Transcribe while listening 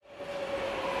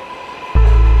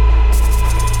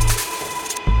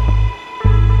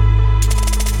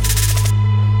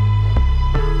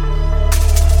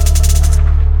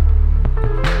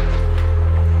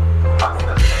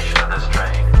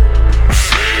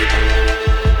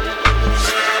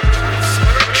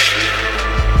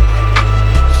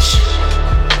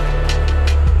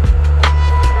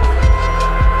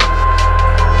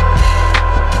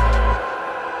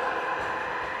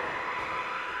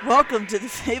welcome to the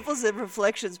Fables and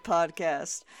Reflections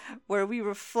podcast, where we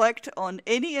reflect on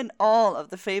any and all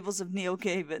of the fables of Neil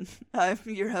Gaiman. I'm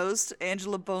your host,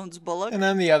 Angela Bones Bullock. And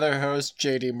I'm the other host,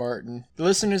 JD Martin.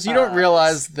 Listeners, you don't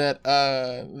realize that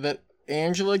that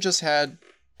Angela just had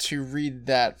to read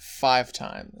that 5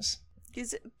 times.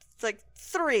 It's like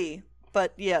 3,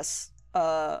 but yes.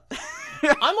 I'm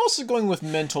also going with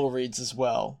mental reads as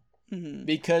well. Mm-hmm.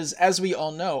 Because, as we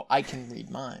all know, I can read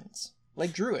minds.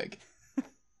 Like Druig.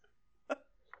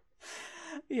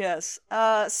 Yes.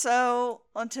 So,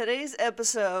 on today's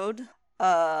episode,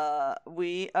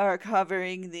 we are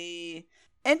covering the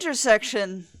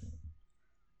intersection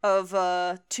of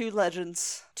 2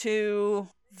 legends. 2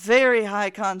 very high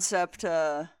concept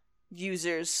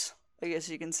users, I guess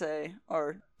you can say.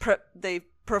 Or they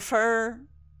prefer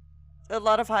a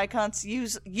lot of high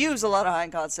use a lot of high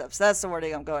concepts. That's the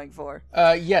wording I'm going for.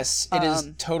 Yes, it is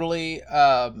totally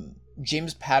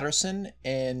James Patterson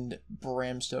and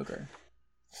Bram Stoker.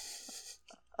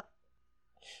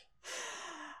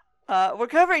 We're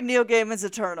covering Neil Gaiman's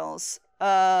Eternals.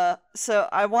 So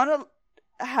I want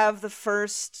to have the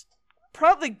first,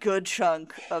 probably good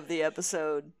chunk of the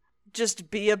episode just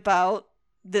be about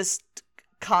this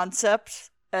concept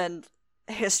and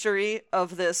history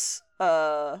of this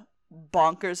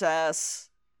bonkers ass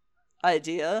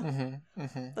idea. Mm-hmm,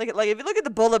 mm-hmm. Like if you look at the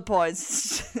bullet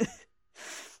points,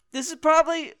 this is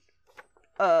probably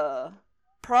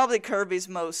Kirby's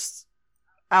most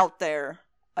out there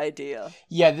idea.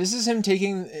 Yeah, this is him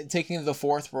taking the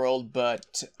fourth world,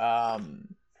 but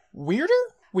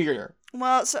weirder.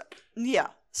 Well, so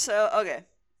okay,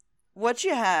 what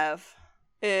you have,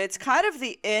 it's kind of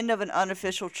the end of an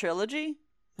unofficial trilogy.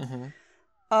 Mm-hmm.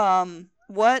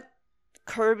 What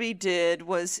Kirby did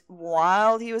was,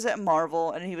 while he was at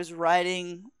Marvel and he was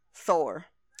writing Thor,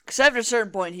 because after a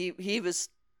certain point he was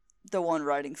the one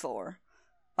writing Thor,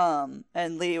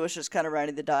 and Lee was just kind of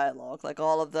writing the dialogue, like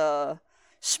all of the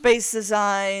space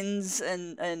designs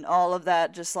and all of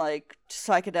that, just like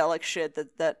psychedelic shit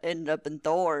that ended up in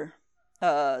Thor.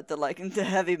 The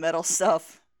heavy metal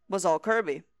stuff was all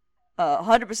Kirby,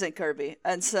 100% Kirby,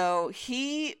 and so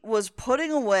he was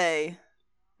putting away,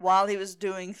 while he was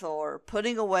doing Thor,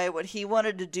 putting away what he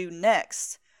wanted to do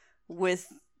next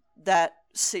with that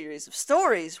series of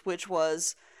stories, which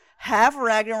was have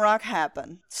Ragnarok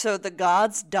happen, so the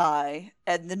gods die,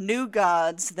 and the new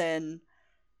gods then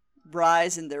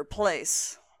rise in their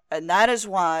place. And that is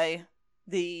why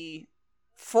the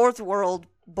fourth world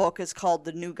book is called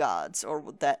The New Gods,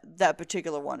 or that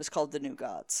particular one is called The New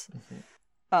Gods.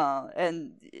 Mm-hmm.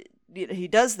 And he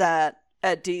does that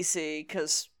at DC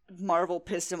because Marvel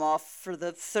pissed him off for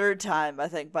the 3rd time, I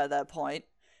think, by that point.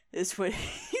 Is when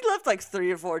he left like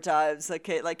 3 or 4 times, like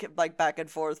back and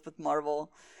forth with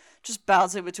Marvel, just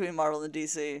bouncing between Marvel and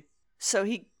DC. So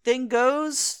he then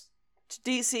goes to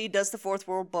DC, does the fourth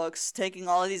world books, taking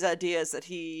all of these ideas that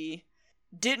he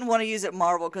didn't want to use at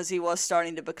Marvel because he was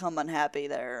starting to become unhappy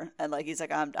there, and like he's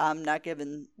like, I'm not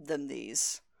giving them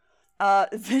these.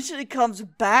 Eventually comes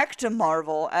back to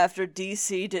Marvel after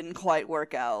DC didn't quite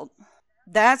work out.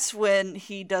 That's when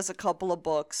he does a couple of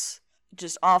books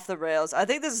just off the rails. I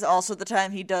think this is also the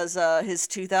time he does his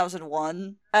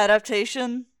 2001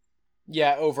 adaptation.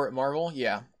 Yeah, over at Marvel.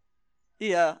 Yeah.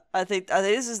 Yeah, I think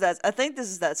this is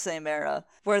that same era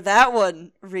where that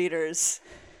one, readers,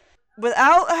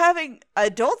 without having, I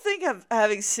don't think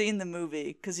having seen the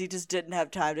movie, because he just didn't have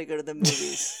time to go to the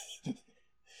movies.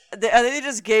 I think they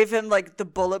just gave him like the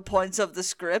bullet points of the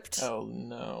script. Oh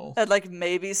no. And like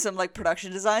maybe some like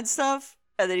production design stuff,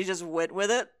 and then he just went with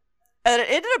it. And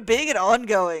it ended up being an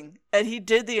ongoing, and he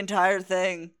did the entire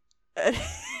thing. And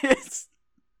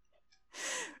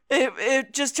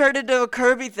it just turned into a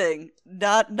Kirby thing,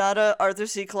 not a Arthur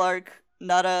C. Clarke,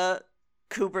 not a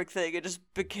Kubrick thing. It just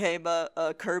became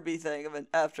a Kirby thing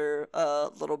after a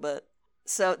little bit.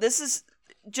 So this is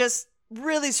just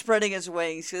really spreading his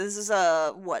wings. This is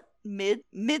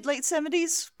mid late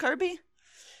 70s Kirby.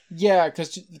 Yeah,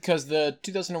 because the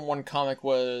 2001 comic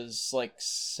was like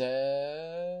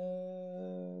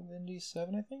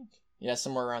 77, I think. Yeah,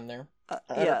 somewhere around there. I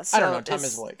don't know. Time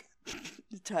is a lake.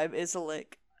 Time is a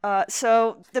lake.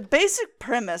 So the basic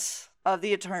premise of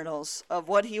the Eternals, of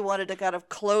what he wanted to kind of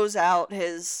close out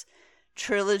his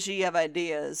trilogy of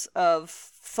ideas of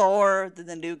Thor,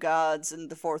 the New Gods,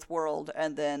 and the Fourth World,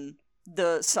 and then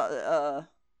the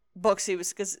books he was,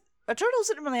 because Eternals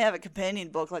didn't really have a companion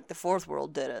book like the Fourth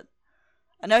World did it.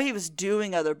 I know he was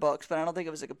doing other books, but I don't think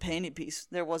it was a companion piece.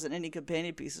 There wasn't any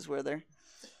companion pieces, were there?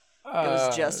 It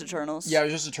was just Eternals. Yeah, it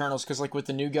was just Eternals, because like with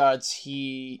the New Gods,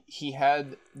 he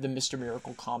had the Mr.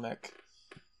 Miracle comic,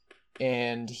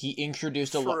 and he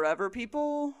introduced Forever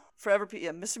People.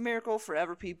 Mr. Miracle,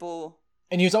 Forever People.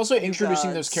 And he was also New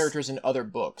introducing those Gods. characters in other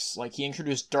books. Like, he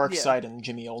introduced Darkseid and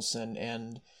Jimmy Olsen,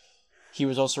 and he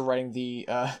was also writing the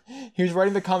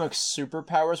comic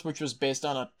Superpowers, which was based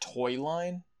on a toy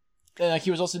line. And like,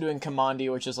 he was also doing Kamandi,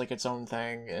 which is like its own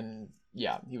thing, and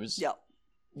yeah, he was. Yep.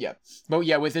 Yeah, but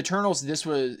yeah, with Eternals,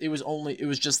 it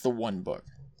was just the one book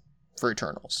for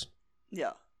Eternals.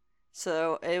 Yeah.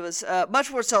 So it was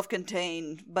much more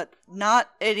self-contained, but not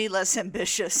any less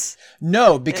ambitious.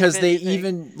 No, because they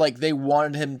even they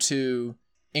wanted him to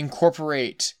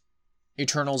incorporate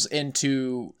Eternals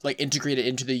integrate it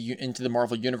into the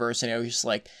Marvel universe, and I was just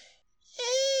like,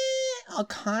 I'll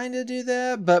kind of do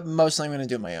that, but mostly I'm going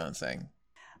to do my own thing.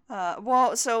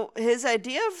 Well, so his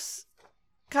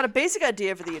kind of basic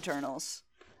idea for the Eternals,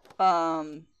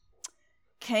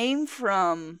 came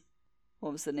from.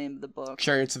 What was the name of the book?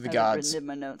 Chariots of the Gods. Written in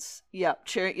my notes. Yeah,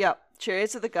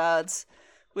 Chariots of the Gods,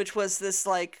 which was this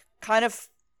kind of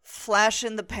flash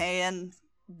in the pan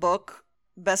book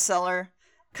bestseller,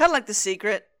 kind of like The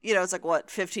Secret.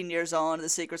 It's 15 years on, and The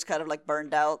Secret's kind of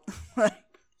burned out. I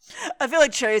feel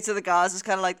like Chariots of the Gods was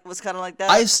kind of like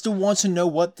that. I still want to know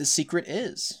what The Secret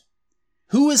is.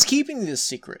 Who is keeping this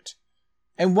secret,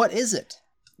 and what is it?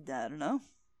 I don't know.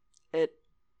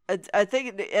 I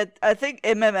think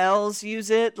MMLs use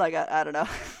it. I don't know.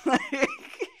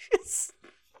 It's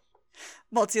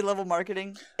multi-level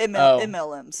marketing.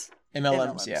 MLMs.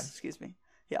 MLMs, yeah. Excuse me.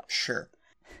 Yeah. Sure.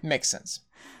 Makes sense.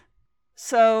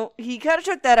 So he kind of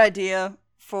took that idea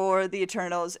for the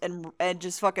Eternals and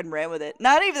just fucking ran with it.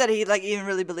 Not even that he even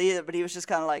really believed it, but he was just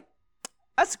kind of like,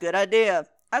 that's a good idea.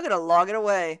 I'm gonna log it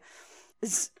away.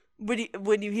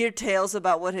 When you hear tales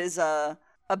about what his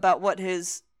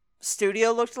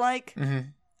studio looked like,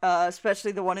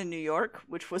 especially the one in New York,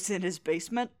 which was in his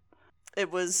basement.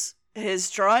 It was his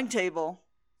drawing table,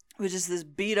 which is this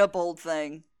beat up old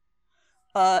thing,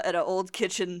 and an old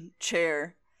kitchen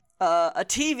chair, a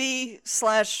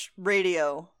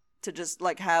TV/radio to just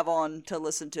have on to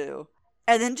listen to,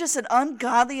 and then just an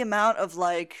ungodly amount of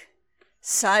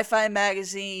sci-fi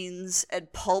magazines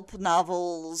and pulp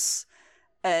novels,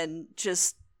 and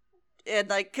just. And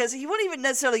because he wouldn't even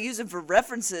necessarily use them for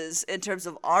references in terms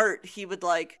of art, he would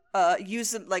use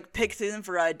them, pick through them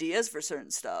for ideas for certain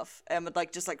stuff, and would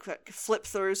just flip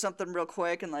through something real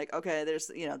quick and okay, there's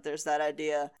that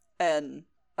idea, and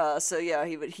so yeah,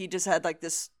 he just had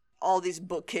all these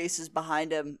bookcases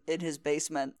behind him in his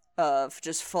basement,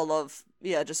 just full of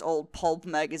just old pulp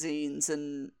magazines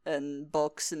and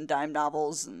books and dime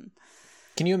novels and.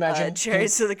 Can you imagine?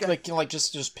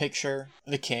 Just picture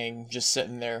the king just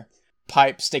sitting there.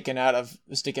 Pipe sticking out of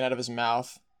his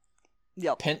mouth.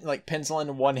 Yep. Pencil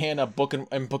in one hand, a book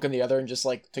in the other, and just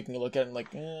taking a look at it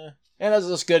and and that's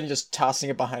just good, and just tossing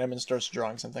it behind him and starts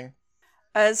drawing something.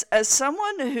 As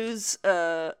someone who's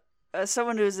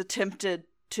attempted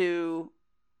to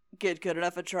get good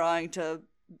enough at drawing to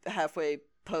halfway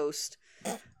post,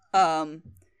 it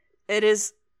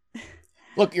is.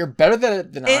 Look, you're better at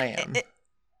it than I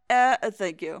am.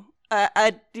 Thank you.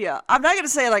 I'm not gonna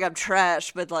say I'm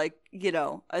trash, but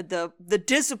the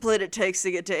discipline it takes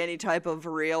to get to any type of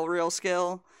real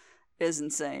skill is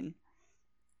insane.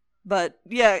 But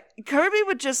yeah, Kirby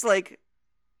would just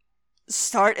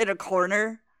start in a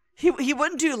corner. He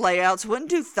wouldn't do layouts, wouldn't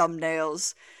do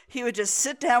thumbnails. He would just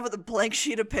sit down with a blank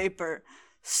sheet of paper,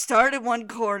 start in one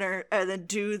corner, and then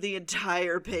do the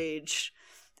entire page.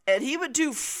 And he would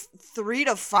do 3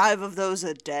 to 5 of those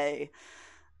a day.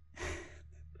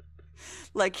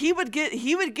 He would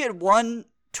get one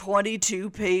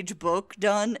 22-page book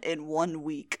done in 1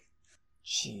 week.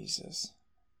 Jesus.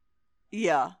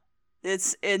 Yeah.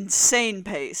 It's insane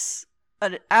pace.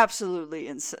 An absolutely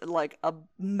a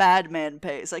madman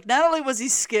pace. Not only was he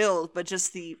skilled, but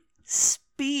just the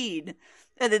speed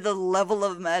and then the level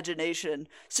of imagination.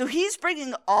 So he's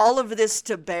bringing all of this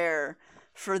to bear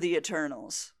for the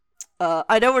Eternals.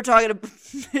 I know we're talking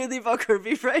mainly about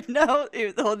Kirby right now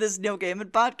on this Neil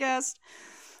Gaiman podcast.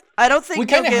 I don't think we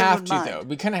kind of have to, though.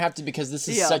 We kind of have to, because this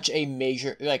is such a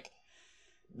major even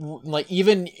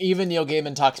Neil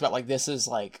Gaiman talks about this is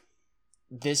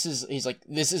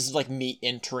me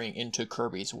entering into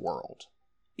Kirby's world.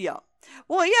 Yeah.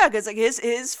 Well, yeah, because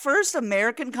his first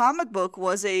American comic book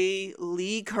was a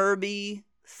Lee Kirby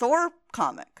Thor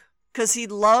comic. Because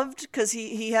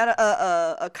he had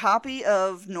a copy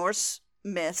of Norse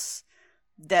myths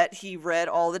that he read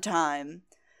all the time.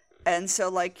 And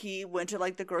so, he went to,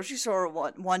 the grocery store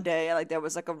one day, and, there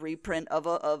was, a reprint of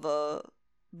a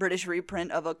British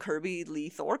reprint of a Kirby Lee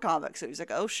Thor comic. So he's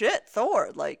like, oh, shit,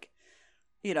 Thor.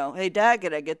 Hey, Dad,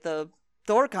 can I get the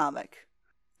Thor comic?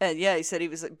 And, yeah, he said he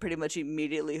was, pretty much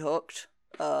immediately hooked.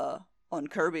 on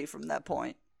Kirby from that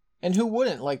point. And who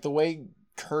wouldn't? Like, the way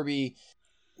Kirby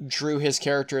drew his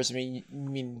characters, I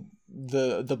mean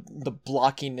the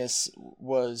blockiness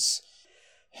was...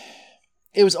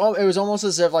 It was almost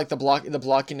as if, like, the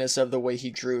blockiness of the way he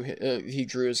drew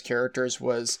his characters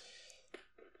was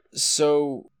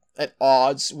so at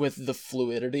odds with the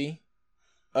fluidity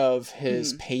of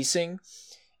his pacing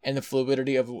and the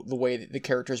fluidity of the way that the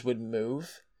characters would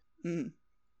move.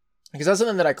 Because that's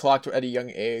something that I clocked at a young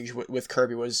age with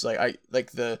Kirby, was like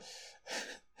the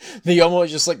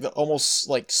almost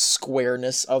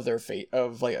squareness of their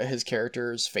of like his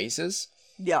characters' faces.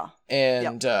 Yeah.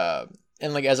 And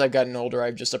and like, as I've gotten older,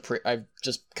 I've just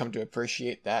come to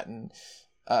appreciate that. And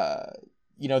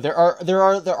there are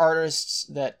the artists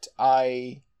that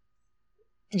I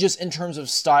just, in terms of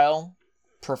style,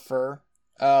 prefer,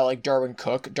 like Darwyn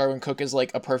Cooke. Darwyn Cooke is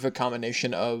like a perfect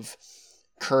combination of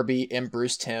Kirby and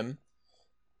Bruce Timm.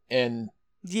 And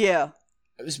yeah,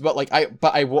 but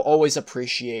I will always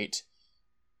appreciate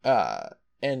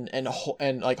and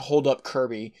like hold up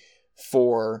Kirby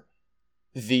for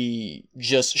the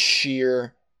just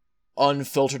sheer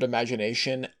unfiltered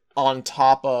imagination on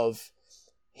top of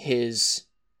his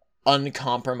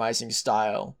uncompromising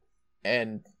style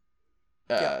and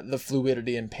the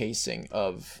fluidity and pacing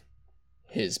of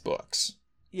his books.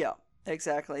 Yeah,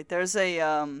 exactly. There's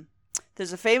a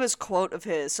famous quote of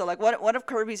his. So, like, one of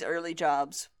Kirby's early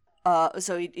jobs.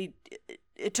 So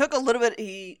it took a little bit.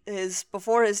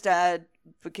 Before his dad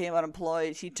became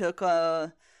unemployed, he took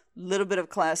a little bit of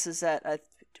classes at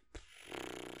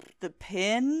the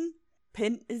Penn.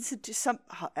 Is it some?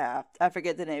 I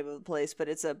forget the name of the place, but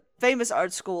it's a famous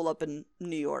art school up in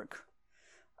New York.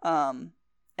 And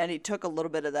he took a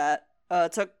little bit of that.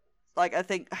 It took, like, I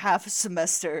think half a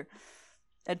semester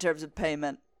in terms of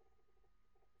payment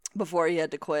before he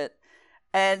had to quit.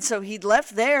 And so he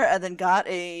left there and then got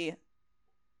a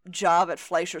job at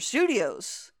Fleischer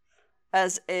Studios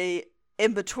as a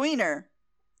in-betweener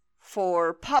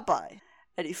for Popeye.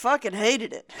 And he fucking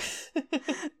hated it.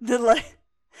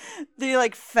 the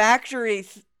factory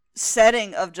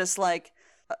setting of just like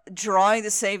drawing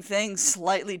the same thing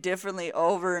slightly differently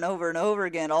over and over and over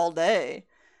again all day.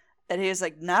 And he was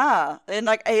like, nah. And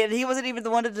he wasn't even the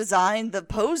one to design the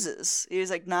poses. He was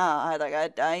like, nah,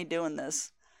 I ain't doing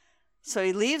this. So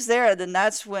he leaves there, and then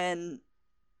that's when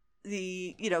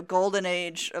the golden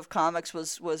age of comics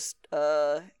was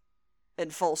in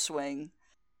full swing.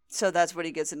 So that's when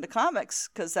he gets into comics,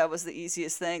 because that was the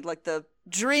easiest thing. Like, the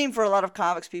dream for a lot of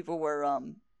comics people were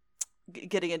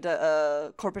getting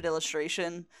into corporate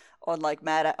illustration on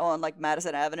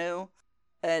Madison Avenue,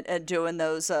 and doing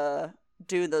those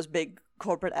big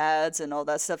corporate ads and all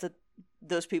that stuff that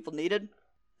those people needed.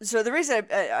 So the reason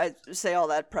I say all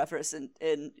that preface, and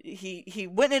he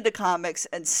went into comics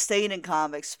and stayed in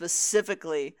comics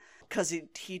specifically because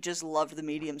he just loved the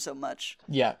medium so much.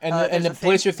 Yeah, and the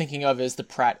place you're thinking of is the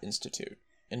Pratt Institute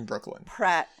in Brooklyn.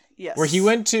 Pratt, yes. Where he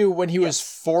went to when he was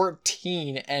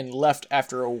 14 and left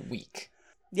after a week.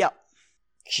 Yeah.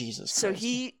 Jesus Christ. So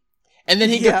he... And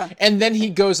then he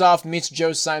goes off, meets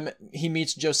Joe Simon. He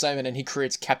meets Joe Simon, and he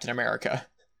creates Captain America.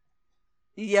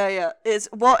 Yeah.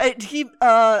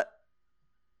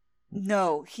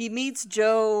 No, he meets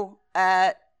Joe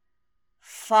at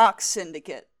Fox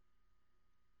Syndicate.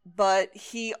 But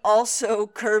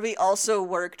Kirby also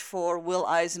worked for Will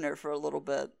Eisner for a little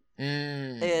bit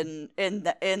in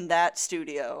that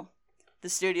studio, the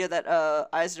studio that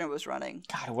Eisner was running.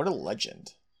 God, what a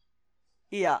legend!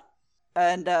 Yeah,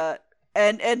 and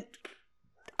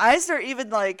Eisner,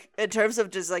 even like in terms of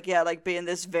just like being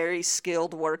this very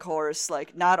skilled workhorse,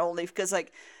 like not only because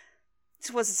like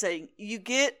what's it saying? You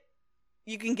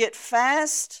can get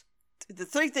fast. The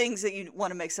three things that you want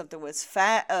to make something with: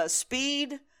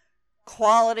 speed,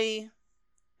 quality,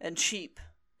 and cheap,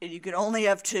 and you can only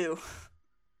have two.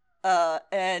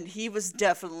 And he was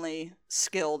definitely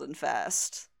skilled and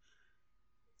fast.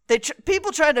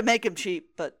 People tried to make him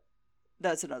cheap, but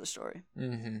that's another story.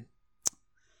 Mm-hmm.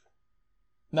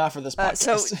 Not for this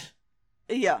podcast.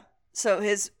 So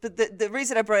the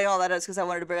reason I bring all that is because I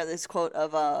wanted to bring out this quote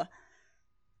of a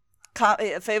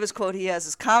famous quote he has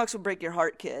is, "Comics will break your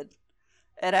heart, kid."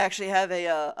 And I actually have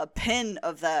a pin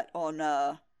of that on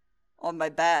my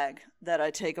bag that I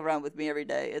take around with me every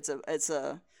day. It's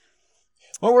a.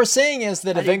 What we're saying is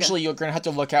that eventually you're going to have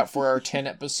to look out for our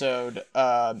 10-episode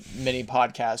mini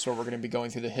podcast where we're going to be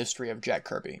going through the history of Jack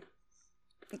Kirby.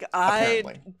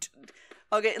 Apparently.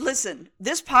 Okay, listen.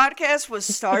 This podcast was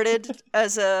started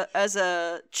as a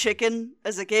game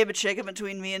of chicken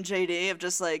between me and JD of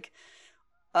just like.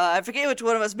 I forget which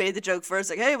one of us made the joke first.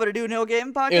 Like, hey, want to do a no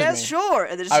game podcast? Sure.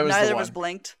 And then just neither of us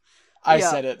blinked. I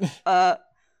said it.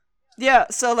 Yeah,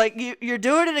 so like you're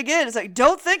doing it again. It's like,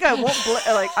 don't think I won't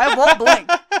I won't blink.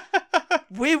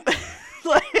 We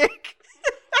like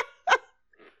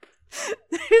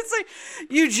it's like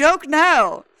you joke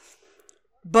now,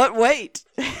 but wait.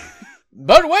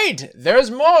 But wait,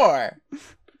 there's more.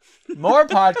 More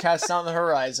podcasts on the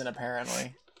horizon,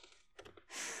 apparently.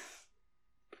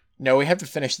 No, we have to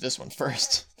finish this one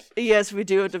first. Yes, we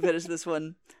do have to finish this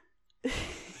one.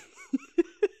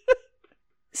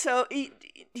 So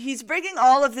he's bringing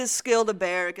all of this skill to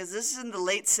bear because this is in the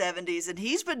late 70s, and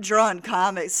he's been drawing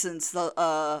comics since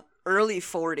the early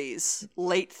 40s,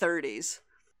 late 30s.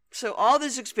 So all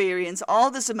this experience, all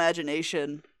this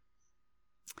imagination,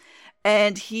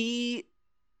 and he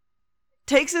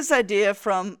takes this idea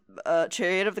from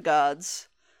Chariot of the Gods,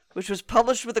 which was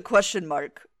published with a question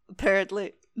mark,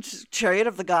 apparently. Chariot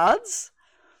of the Gods?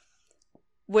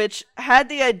 Which had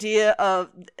the idea of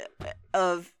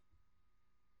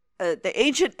the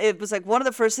ancient, it was like one of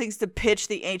the first things to pitch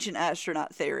the ancient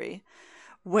astronaut theory,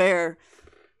 where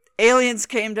aliens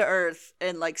came to Earth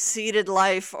and like seeded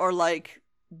life or like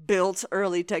built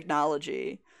early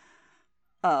technology,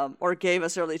 or gave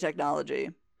us early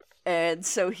technology. And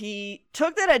so he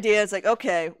took that idea. It's like,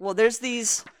 okay, well, there's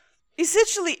these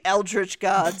essentially eldritch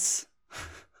gods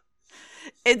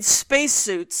in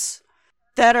spacesuits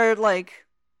that are like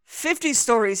 50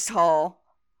 stories tall,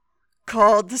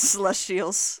 called the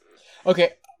Celestials.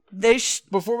 Okay,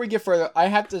 before we get further, I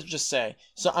have to just say,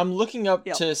 so I'm looking up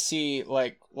to see,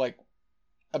 like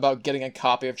about getting a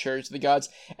copy of Chariots of the Gods,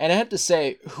 and I have to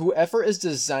say, whoever is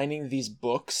designing these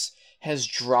books has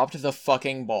dropped the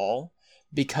fucking ball,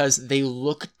 because they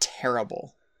look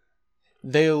terrible.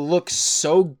 They look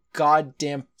so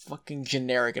goddamn fucking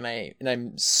generic, and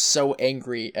I'm so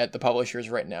angry at the publishers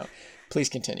right now. Please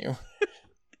continue.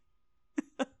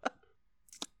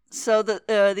 So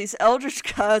these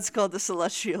eldritch gods called the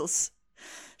Celestials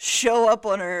show up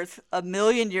on Earth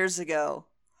 1,000,000 years ago.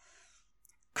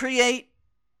 Create,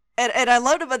 and I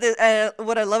loved about this.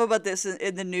 What I love about this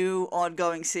in the new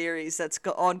ongoing series that's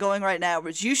ongoing right now,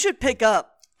 which you should pick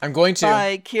up. I'm going to.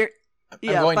 By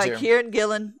Kieran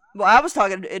Gillen. Well, I was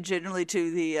talking generally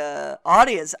to the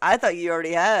audience. I thought you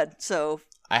already had. So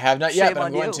I have not yet, but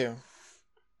I'm going to.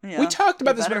 Yeah, we talked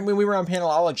about this when we were on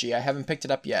Panelology. I haven't picked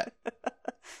it up yet.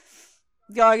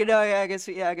 I guess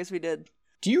we did.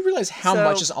 Do you realize how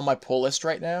much is on my pull list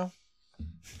right now?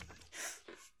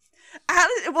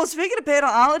 Well, speaking of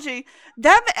Panelology,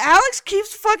 that Alex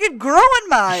keeps fucking growing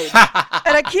mine,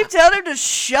 and I keep telling him to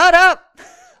shut up.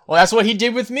 Well, that's what he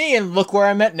did with me, and look where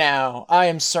I'm at now. I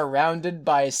am surrounded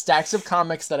by stacks of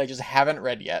comics that I just haven't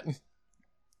read yet.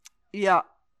 Yeah.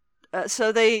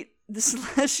 So the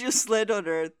Celestials land on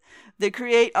Earth. They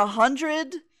create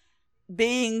 100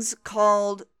 beings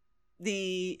called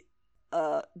the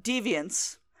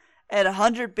Deviants, and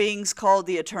 100 beings called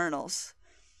the Eternals.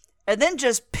 And then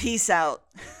just peace out.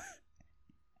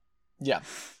 Yeah.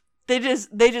 They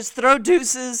just throw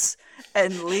deuces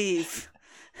and leave.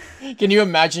 Can you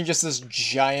imagine just this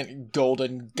giant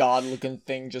golden god-looking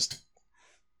thing just...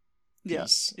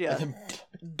 Yes. Yeah.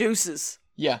 Deuces.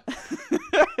 Yeah.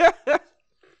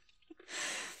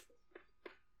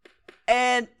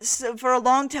 And so for a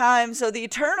long time, so the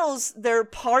Eternals, they're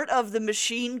part of the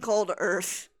machine called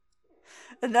Earth.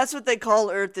 And that's what they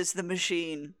call Earth, is the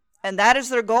machine. And that is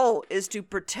their goal, is to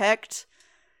protect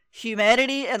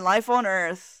humanity and life on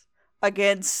Earth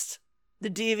against the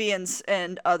Deviants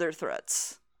and other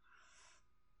threats.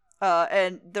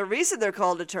 And the reason they're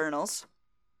called Eternals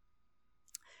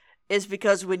is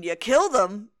because when you kill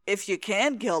them, if you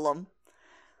can kill them,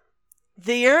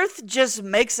 the Earth just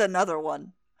makes another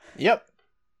one. Yep.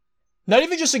 Not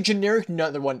even just a generic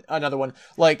another one.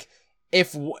 Like,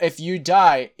 if you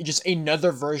die, just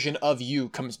another version of you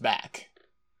comes back.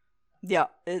 Yeah,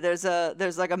 there's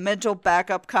like a mental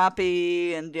backup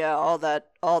copy, and yeah, all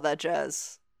that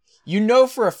jazz. You know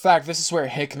for a fact this is where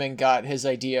Hickman got his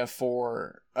idea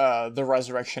for the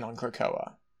resurrection on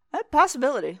Krakoa. That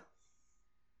possibility.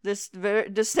 This very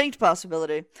distinct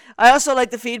possibility. I also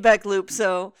like the feedback loop,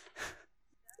 so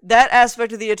that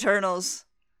aspect of the Eternals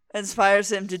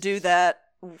inspires him to do that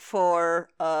for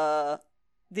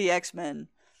the X-Men,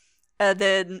 and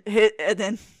then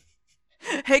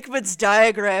Hickman's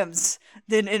diagrams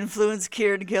then influence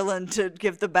Kieran Gillen to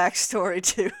give the backstory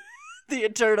to the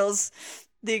Eternals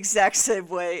the exact same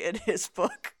way in his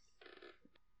book.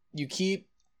 You keep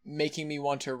making me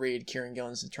want to read Kieran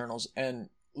Gillen's Eternals, and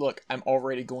look, I'm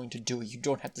already going to do it. You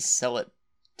don't have to sell it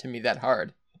to me that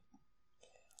hard.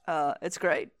 It's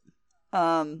great.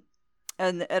 And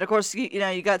of course,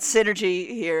 you got synergy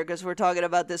here because we're talking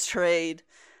about this trade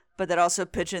but they're also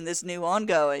pitching this new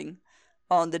ongoing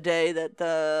on the day that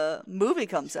the movie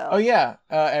comes out. Oh yeah,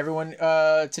 everyone.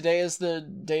 Today is the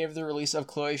day of the release of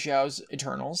Chloe Zhao's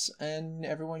Eternals, and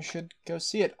everyone should go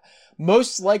see it.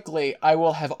 Most likely, I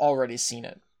will have already seen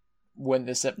it when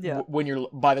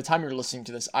by the time you're listening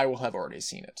to this, I will have already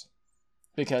seen it,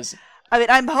 because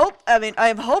I'm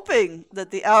hoping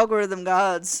that the algorithm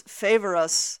gods favor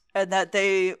us and that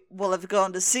they will have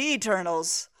gone to see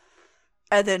Eternals,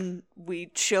 and then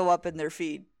we show up in their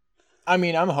feed. I'm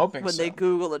hoping when they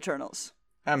Google Eternals.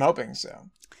 I'm hoping so.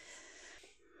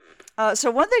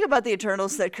 So one thing about the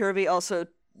Eternals that Kirby also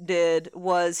did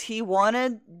was he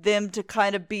wanted them to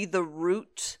kind of be the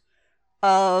root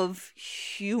of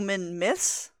human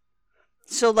myths.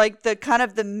 So like the kind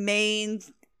of the main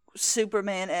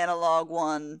Superman analog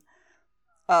one,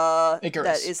 Icarus.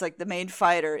 that is like the main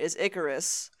fighter is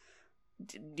Icarus.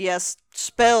 Yes,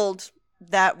 spelled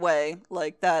that way,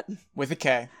 like that with a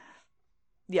K.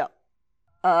 Yeah.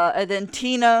 And then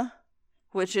Tina,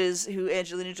 which is who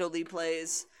Angelina Jolie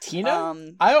plays.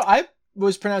 Tina? I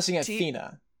was pronouncing it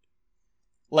Athena.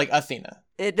 Like Athena.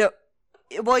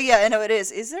 Well, yeah, I know it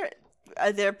is. Is there?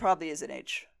 There probably is an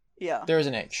H. Yeah. There is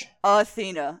an H.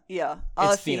 Athena, yeah.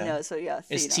 It's Athena, Thena. so yeah,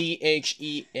 Athena. It's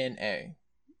Thena.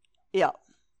 Yeah.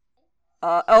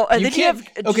 And then you have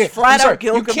flat out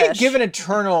Gilgamesh. You can't give an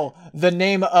Eternal the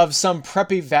name of some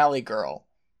preppy valley girl.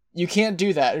 You can't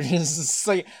do that. It's just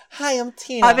like, hi, I'm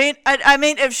Tina.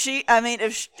 If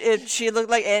she looked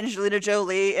like Angelina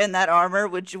Jolie in that armor,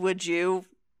 would you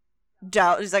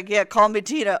doubt? He's like, yeah, call me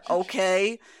Tina.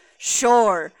 Okay,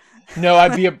 sure. No, I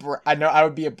would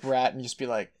be a brat and just be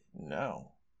like, no.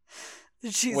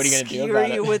 She's what are you gonna do about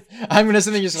it? I'm gonna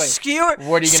something just like,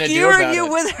 what are you gonna do about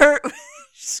it? With her,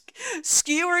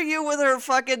 skewer you with her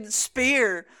fucking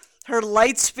spear, her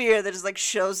light spear that just like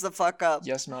shows the fuck up.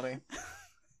 Yes, Melody.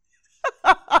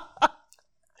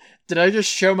 Did I just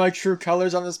show my true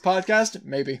colors on this podcast?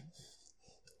 Maybe.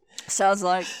 Sounds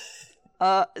like.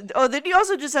 Then you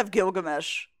also just have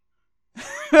Gilgamesh,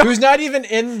 who's not even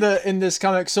in this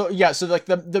comic. So yeah, so like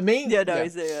the main. Yeah, no,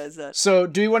 he's that. So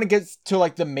do you want to get to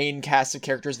like the main cast of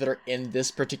characters that are in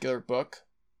this particular book?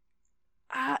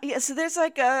 Yeah. So there's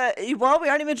like we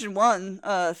already mentioned one,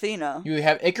 Athena. You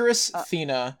have Icarus,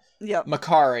 Athena, yep.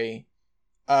 Makari.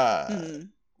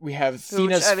 We have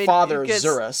Thena's father,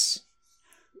 Zurus.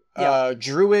 Yeah.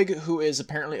 Druig, who is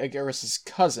apparently Icarus's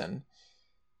cousin.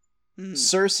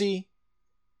 Circe,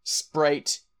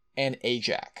 Sprite, and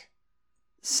Ajak.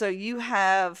 So you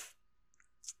have...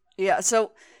 Yeah,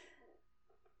 so...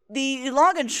 The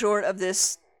long and short of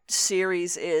this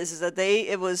series is that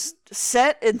it was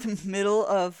set in the middle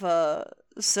of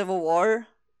Civil War.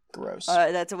 Gross.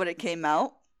 That's when it came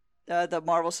out. The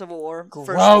Marvel Civil War. Gross.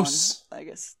 First one, I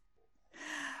guess.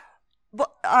 But,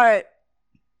 alright.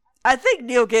 I think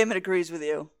Neil Gaiman agrees with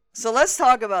you. So let's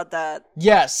talk about that.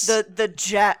 Yes.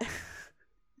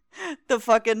 The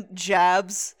fucking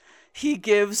jabs he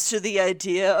gives to the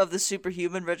idea of the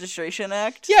Superhuman Registration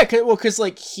Act. Yeah, because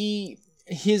like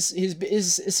his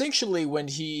essentially when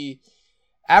he,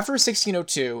 after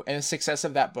 1602 and the success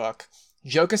of that book,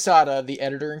 Joe Quesada, the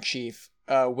editor-in-chief,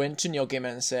 went to Neil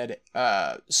Gaiman and said,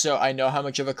 so I know how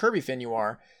much of a Kirby fan you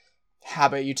are. How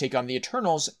about you take on the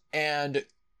Eternals and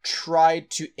try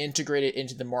to integrate it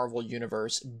into the Marvel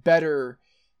universe better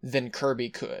than Kirby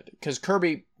could? Because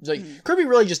Kirby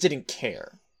really just didn't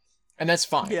care, and that's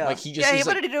fine. Yeah, like he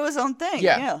wanted to do his own thing.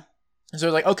 Yeah.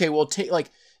 So like, okay, well, take like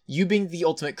you being the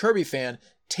ultimate Kirby fan,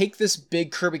 take this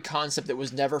big Kirby concept that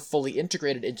was never fully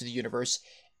integrated into the universe,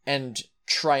 and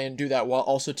try and do that while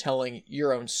also telling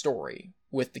your own story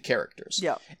with the characters.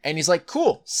 Yeah. And he's like,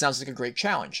 cool, sounds like a great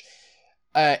challenge.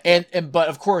 But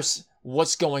of course,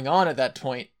 what's going on at that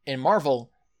point in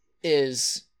Marvel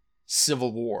is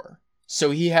Civil War.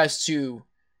 So he has to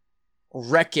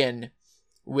reckon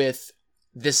with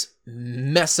this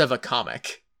mess of a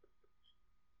comic.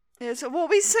 Yeah, so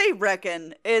we say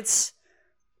reckon. It's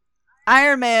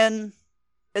Iron Man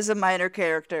is a minor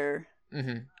character.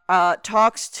 Mm-hmm.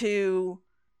 Talks to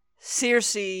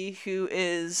Circe, who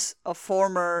is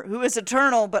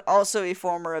Eternal, but also a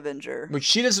former Avenger. Which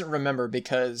she doesn't remember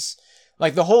because,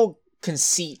 like, the whole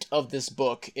conceit of this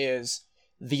book is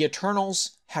the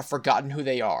Eternals have forgotten who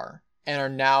they are and are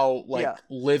now,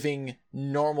 living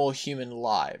normal human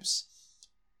lives.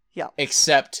 Yeah.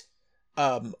 Except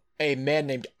a man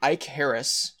named Ike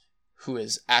Harris, who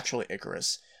is actually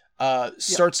Icarus,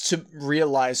 starts to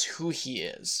realize who he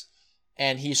is.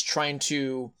 And he's trying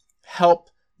to help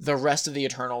the rest of the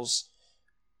Eternals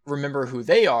remember who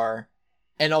they are,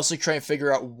 and also try and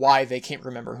figure out why they can't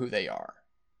remember who they are.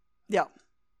 Yeah.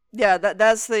 Yeah,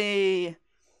 that's the...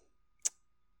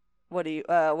 what do you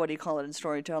call it in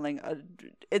storytelling?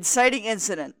 Inciting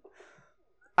incident.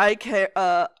 Ike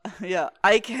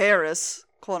Harris,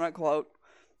 quote unquote,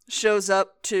 shows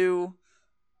up to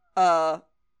what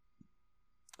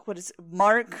is it?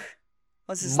 Mark?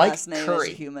 What's his last name as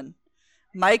a human?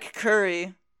 Mike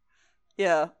Curry.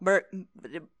 Yeah.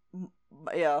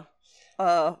 Yeah.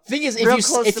 Thing is,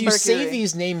 if you say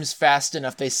these names fast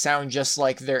enough, they sound just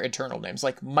like their Eternal names,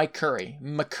 like Mike Curry,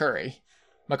 Makari.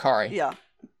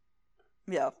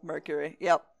 Yeah, Mercury.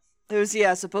 Yep, it was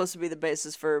supposed to be the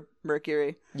basis for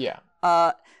Mercury. Yeah.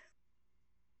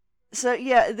 So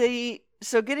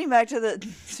getting back to the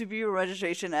Superhero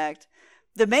Registration Act,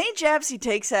 the main jabs he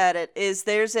takes at it is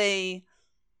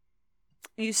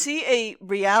you see a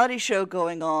reality show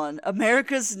going on,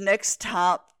 America's Next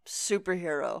Top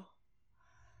Superhero.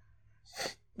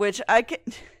 Which I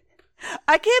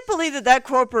can't believe that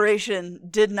corporation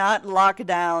did not lock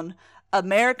down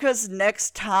America's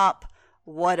Next Top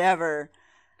whatever.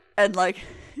 And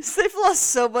they've lost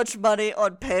so much money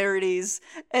on parodies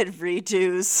and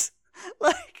redos.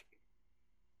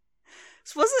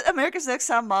 Wasn't America's Next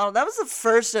Top Model? That was the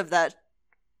first of that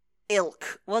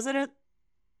ilk, wasn't it?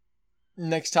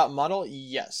 Next Top Model?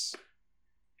 Yes.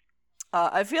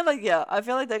 I feel like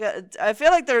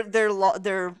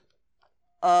their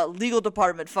legal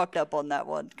department fucked up on that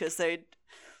one because they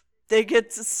get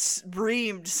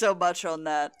reamed so much on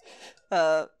that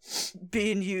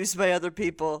being used by other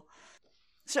people.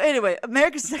 So anyway,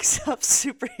 America's Next Top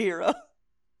Superhero,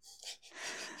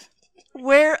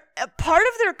 where a part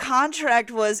of their contract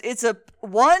was it's a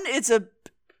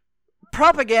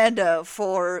propaganda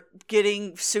for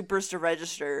getting supers to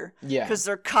register. Yeah, because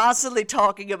they're constantly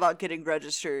talking about getting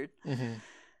registered. Mm-hmm.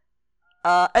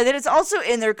 And then it's also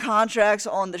in their contracts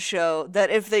on the show that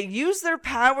if they use their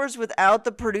powers without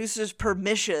the producer's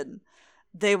permission,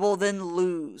 they will then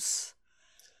lose.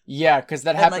 Yeah, because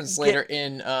that happens later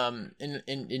in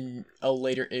a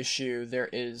later issue. There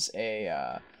is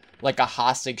a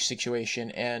hostage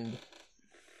situation, and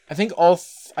I think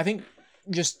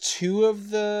just two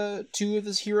of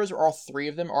these heroes, or all three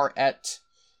of them, are at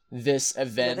this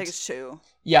event. Yeah, I think it's two.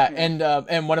 Yeah,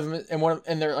 and one of them,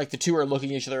 and they're the two are looking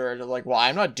at each other and they're like, well,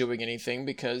 I'm not doing anything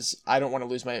because I don't want to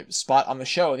lose my spot on the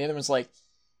show. And the other one's like,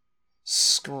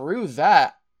 screw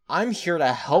that. I'm here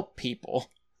to help people.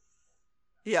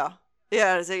 Yeah.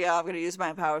 Yeah, I'm going to use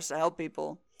my powers to help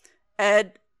people.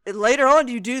 And later on,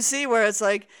 you do see where it's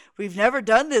we've never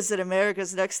done this at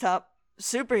America's Next Top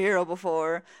Superhero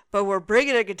before, but we're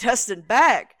bringing a contestant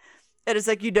back. And it's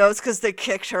it's because they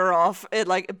kicked her off,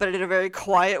 but in a very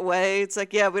quiet way. It's we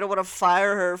don't want to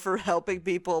fire her for helping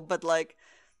people, but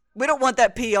we don't want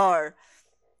that PR,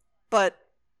 but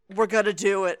we're gonna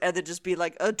do it, and then just be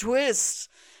a twist,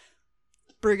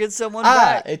 bringing someone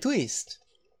back. A twist.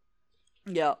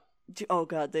 Yeah. Oh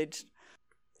god,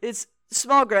 it's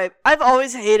small gripe. I've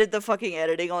always hated the fucking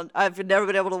editing on. I've never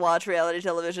been able to watch reality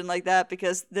television like that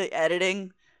because the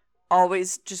editing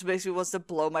always just makes me want to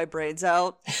blow my brains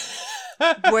out.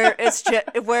 where it's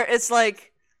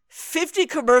 50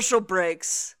 commercial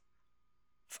breaks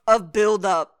of build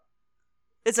up.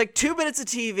 It's 2 minutes of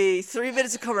TV, 3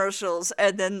 minutes of commercials,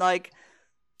 and then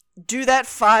do that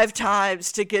 5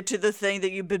 times to get to the thing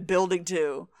that you've been building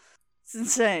to. It's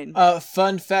insane.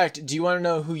 Fun fact, do you want to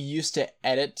know who used to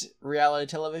edit reality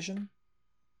television?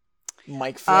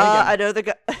 Mike Flanagan. I know the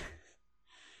guy.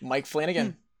 Mike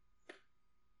Flanagan.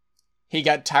 He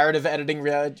got tired of editing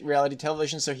reality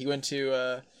television, so he went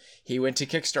to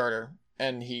Kickstarter,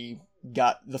 and he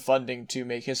got the funding to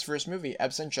make his first movie,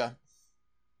 Absentia.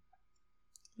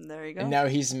 There you go. And now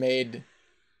he's made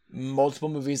multiple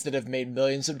movies that have made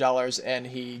millions of dollars, and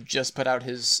he just put out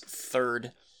his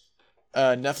third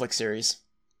Netflix series.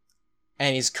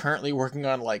 And he's currently working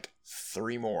on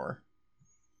 3 more.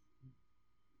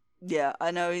 Yeah,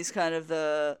 I know he's kind of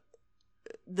the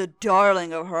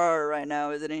darling of horror right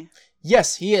now, isn't he?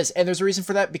 Yes, he is. And there's a reason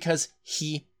for that, because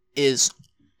he is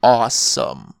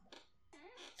awesome.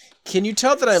 Can you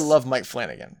tell that I love Mike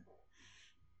Flanagan?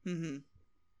 Mm-hmm.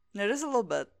 No, just a little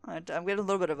bit. I'm getting a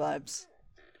little bit of vibes.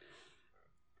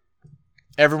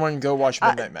 Everyone go watch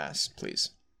Midnight Mass,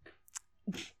 please.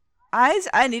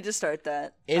 I need to start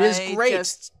that. It is great.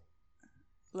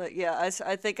 I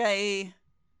think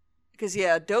because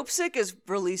Dopesick is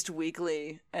released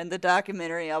weekly, and the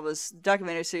documentary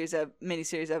miniseries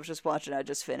I was just watching, I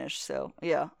just finished. So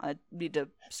yeah, I need to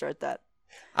start that.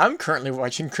 I'm currently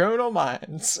watching Criminal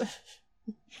Minds,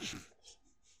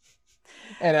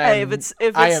 and I am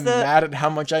mad at how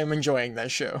much I am enjoying that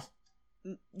show.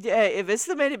 Yeah, if it's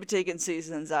the Mandy Patinkin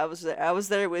seasons, I was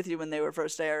there with you when they were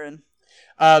first airing.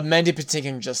 Mandy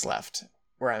Patinkin just left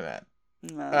where I'm at.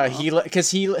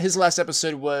 His last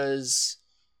episode was,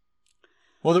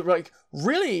 well, like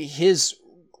really his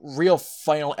real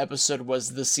final episode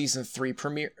was the season 3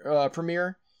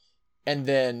 premiere, and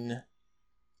then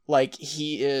like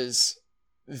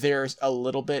there's a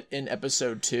little bit in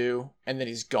episode 2, and then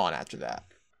he's gone after that.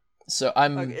 So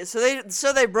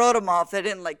so they wrote him off. They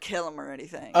didn't like kill him or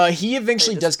anything. He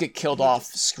eventually does get killed off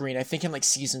screen. I think in like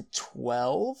season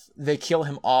 12, they kill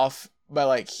him off by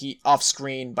like off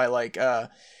screen by like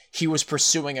he was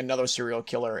pursuing another serial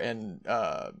killer and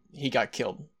he got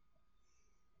killed.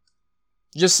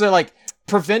 Just to like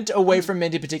prevent a way from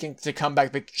Mandy Patinkin to come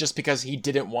back, just because he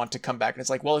didn't want to come back. And it's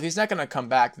like, well, if he's not gonna come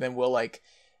back, then we'll like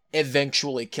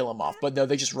eventually kill him off. But no,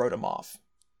 they just wrote him off.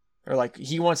 Or like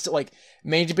he wants to like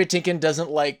Mandy Patinkin doesn't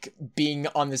like being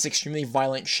on this extremely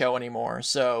violent show anymore,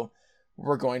 so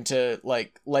we're going to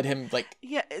like let him like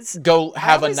go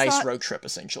have a nice road trip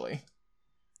essentially.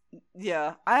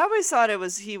 Yeah, I always thought it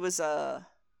was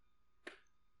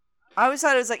I always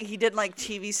thought it was like he did like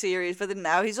TV series, but then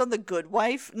now he's on The Good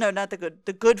Wife. No, not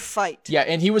The Good Fight. Yeah,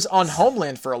 and he was on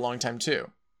Homeland for a long time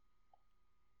too.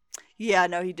 Yeah,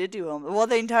 no, he did do Homeland. Well,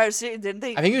 the entire series, didn't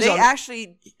they? I think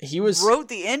he wrote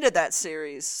the end of that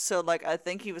series, so like I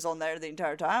think he was on there the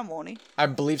entire time, won't he? I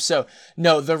believe so.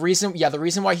 No, the reason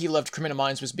why he left Criminal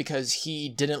Minds was because he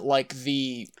didn't like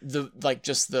the like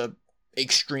just the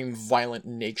extreme violent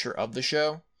nature of the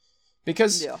show,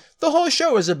 because the whole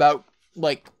show is about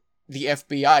like the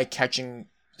FBI catching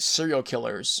serial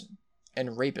killers and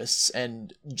rapists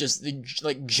and just the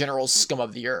like general scum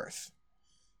of the earth.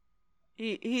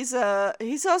 He's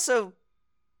also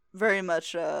very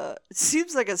much it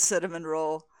seems like a cinnamon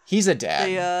roll. He's a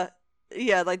dad.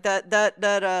 Like that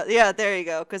there you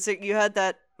go, because you had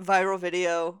that viral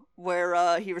video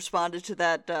where he responded to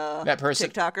that person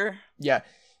TikToker. Yeah,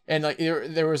 and like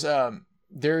there's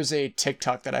a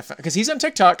TikTok that I found, because he's on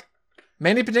TikTok.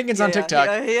 Mandy Patinkin's on TikTok.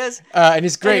 Yeah, he is. And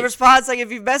he's great. And he responds, like,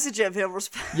 if you message him, he'll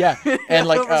respond. Yeah, and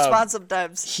like he'll respond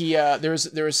sometimes. He there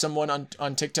was someone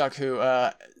on TikTok who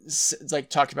like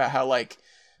talked about how like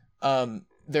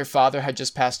their father had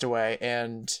just passed away,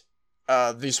 and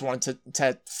they just wanted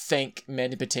to thank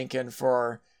Mandy Patinkin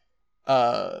for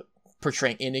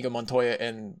portraying Inigo Montoya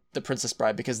in The Princess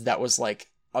Bride, because that was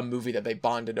like a movie that they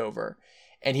bonded over.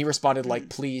 And he responded like,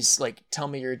 please, like, tell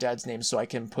me your dad's name so I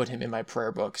can put him in my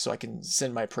prayer book so I can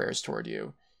send my prayers toward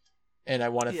you. And I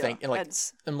want to thank, and like,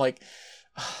 I'm like,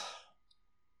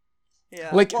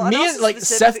 like well, me and like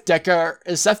Seth Decker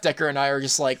and I are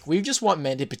just like, we just want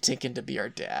Mandy Patinkin to be our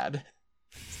dad.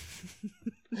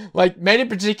 Like, Mandy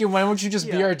Patinkin, why won't you just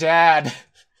be our dad?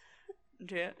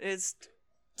 Yeah, it's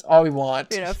all we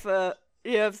want. You know,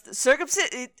 if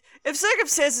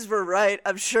circumstances were right,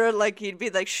 I'm sure like he'd be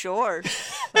like, sure,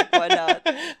 like, why not?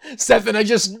 Seth and I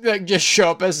just show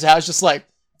up at his house, just like,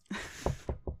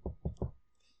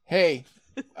 hey,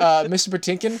 Mr.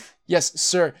 Patinkin, yes,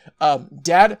 sir.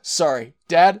 Dad, sorry,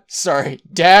 Dad.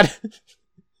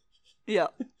 Yeah.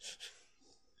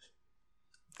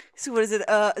 So what is it?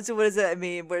 So what does that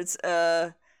mean? Where it's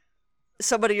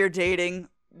somebody you're dating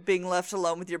being left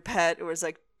alone with your pet, or it's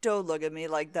like, don't look at me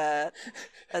like that,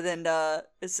 and then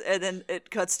it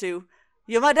cuts to,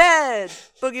 you're my dad,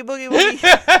 boogie boogie woogie.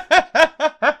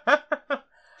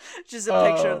 Just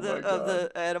a picture of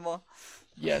the animal.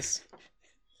 Yes.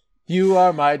 You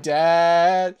are my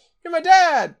dad. You're my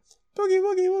dad. Boogie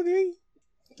woogie woogie.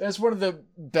 That's one of the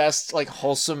best like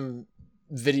wholesome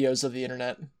videos of the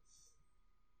internet.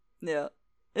 Yeah,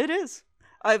 it is.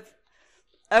 I've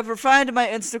refined my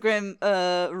Instagram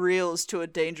reels to a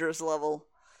dangerous level.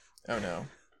 Oh no.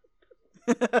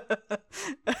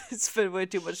 Spent way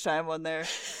too much time on there.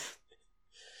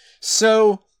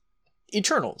 So,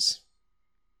 Eternals.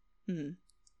 Mm-hmm.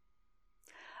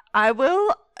 I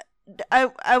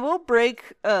will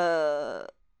break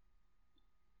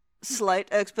slight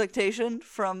expectation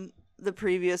from the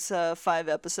previous 5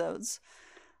 episodes.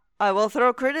 I will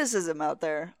throw criticism out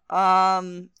there.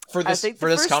 For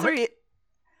this comic?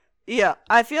 Yeah,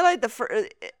 I feel like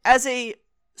as a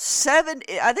 7,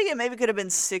 I think it maybe could have been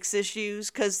 6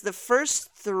 issues, because the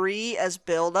first 3 as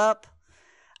build up,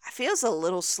 I feel it's a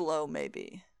little slow.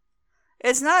 Maybe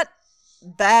it's not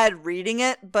bad reading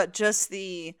it, but just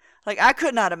I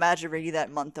could not imagine reading that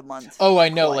month to month. Oh, I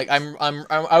know. Quite. Like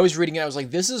I was reading it. I was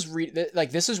like, this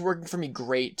is working for me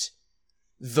great,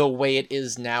 the way it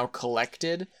is now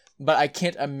collected. But I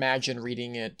can't imagine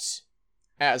reading it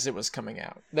as it was coming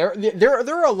out. There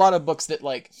are a lot of books that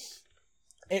like.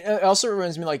 It also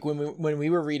reminds me like when we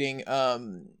were reading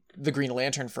the Green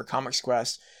Lantern for Comics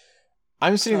Quest.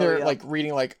 I'm sitting there like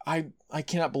reading like I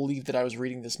cannot believe that I was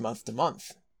reading this month to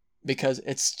month, because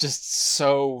it's just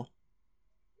so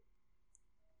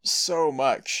so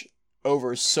much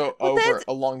over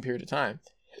a long period of time.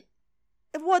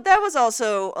 Well, that was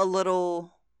also a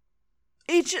little.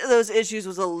 Each of those issues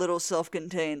was a little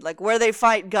self-contained. Like where they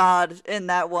fight God in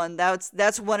that one,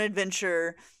 that's one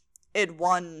adventure in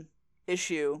one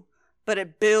issue, but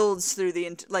it builds through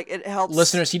it helps.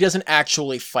 Listeners, he doesn't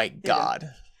actually fight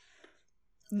God.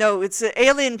 No, it's an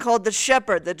alien called the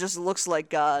Shepherd that just looks like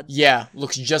God. Yeah,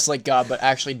 looks just like God, but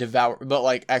actually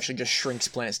actually just shrinks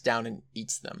planets down and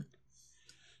eats them.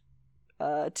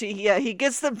 He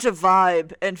gets them to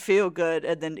vibe and feel good,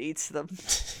 and then eats them.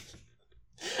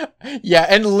 Yeah,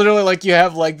 and literally, like, you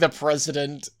have, like, the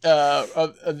president,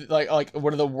 like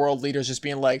one of the world leaders just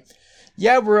being like,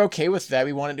 yeah, we're okay with that,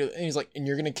 we want to do it. And he's like, and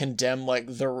you're gonna condemn, like,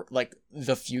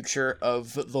 the future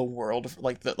of the world,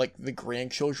 like the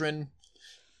grandchildren?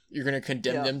 You're gonna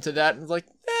condemn them to that? And it's like,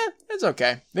 it's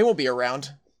okay. They won't be around.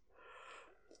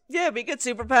 Yeah, we get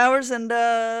superpowers, and,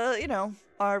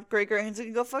 our great-grands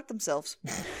can go fuck themselves.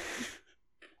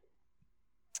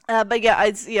 But yeah,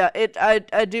 I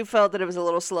do felt that it was a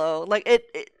little slow. Like it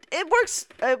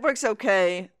works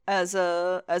okay as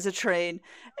a train,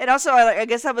 and also I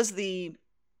guess that was the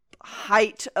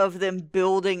height of them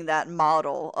building that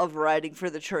model of writing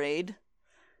for the trade.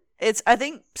 I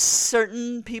think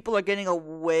certain people are getting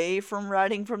away from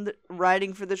writing for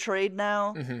the trade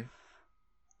now. Mm-hmm.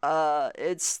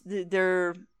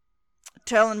 They're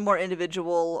telling more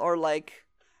individual, or like,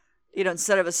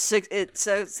 instead of a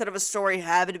story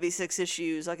having to be 6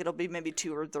 issues, like it'll be maybe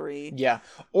 2 or 3. Yeah,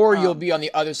 or you'll be on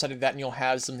the other side of that, and you'll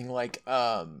have something like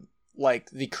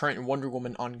the current Wonder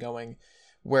Woman ongoing,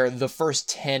 where the first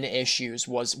 10 issues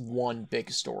was one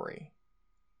big story.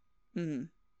 Mm-hmm.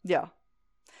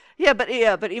 Yeah, but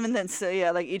even then, so yeah,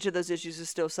 like each of those issues is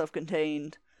still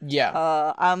self-contained.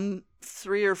 Yeah. I'm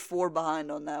 3 or 4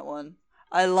 behind on that one.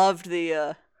 I loved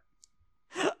the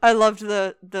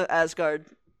Asgard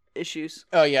issues.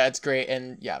 Oh yeah, it's great,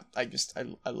 and yeah, I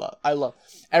love.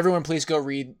 Everyone, please go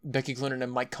read Becky Cloonan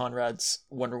and Mike Conrad's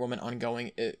Wonder Woman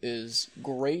ongoing. It is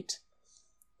great.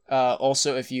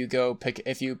 Also, if you go pick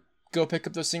up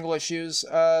those single issues,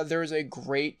 there is a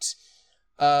great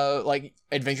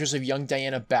Adventures of Young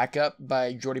Diana backup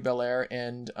by Jordi Belair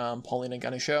and Paulina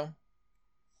Ganucheau.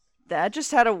 That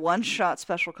just had a one-shot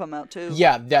special come out too.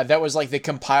 Yeah, that was like they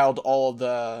compiled all of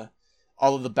the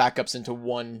backups into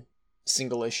one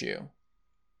single issue.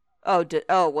 I thought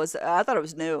it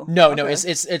was new. No,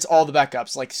 it's all the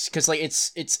backups, like, because like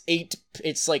it's 10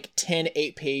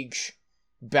 8-page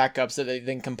backups that they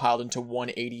then compiled into one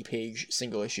 80-page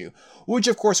single issue. Which,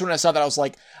 of course, when I saw that, I was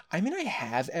like, I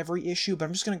have every issue, but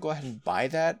I'm just gonna go ahead and buy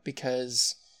that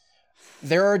because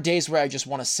there are days where I just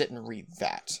want to sit and read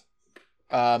that.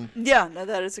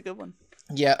 That is a good one.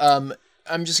 Yeah,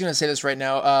 I'm just gonna say this right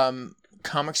now.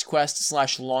 Comics Quest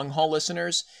 / Long Haul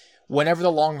listeners, whenever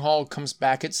the Long Haul comes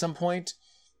back at some point,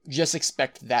 just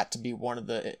expect that to be one of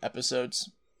the episodes,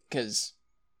 because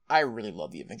I really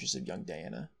love the Adventures of Young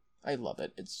Diana. I love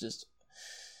it. It's just...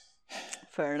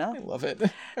 Fair enough. I love it.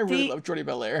 I really love Jordi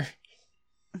Belair.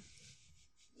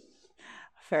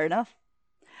 Fair enough.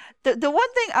 The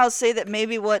one thing I'll say that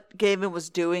maybe what Gaiman was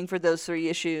doing for those 3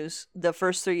 issues, the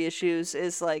first 3 issues,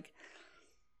 is like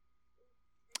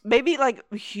maybe like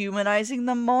humanizing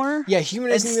them more. Yeah,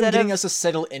 humanizing them, getting us to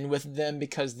settle in with them,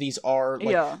 because these are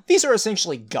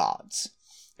essentially gods.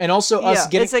 And also us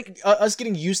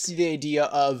getting used to the idea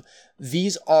of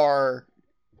these are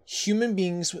human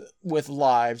beings with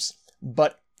lives,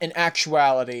 but in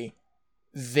actuality,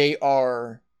 they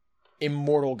are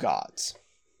immortal gods.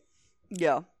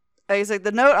 Yeah. It's like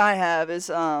the note I have is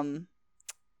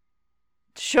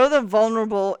show them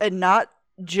vulnerable and not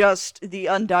just the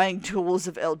undying tools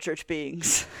of eldritch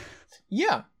beings.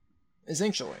 Yeah,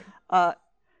 essentially.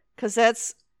 Because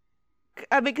that's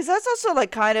also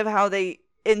like kind of how they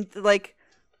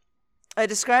I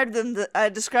described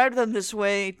them this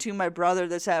way to my brother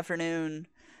this afternoon,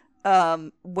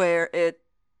 where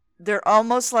they're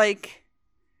almost like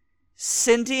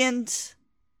sentient.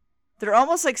 They're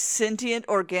almost like sentient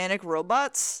organic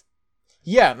robots.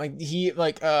 Yeah,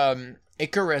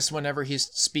 Icarus, whenever he's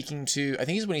speaking to, I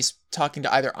think when he's talking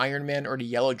to either Iron Man or to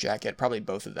Yellow Jacket, probably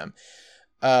both of them.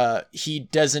 He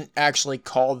doesn't actually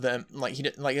call them he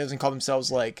doesn't call themselves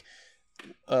hold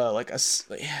on.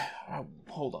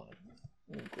 Let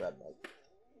me grab my...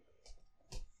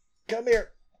 Come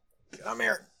here.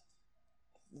 I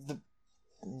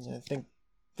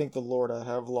think the Lord I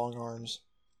have long arms.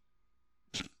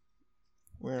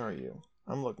 Where are you?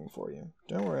 I'm looking for you.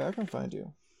 Don't worry, I can find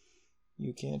you.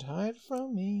 You can't hide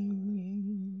from me.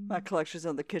 My collection's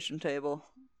on the kitchen table.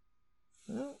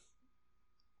 Well,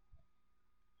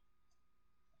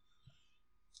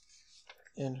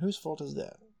 And whose fault is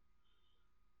that?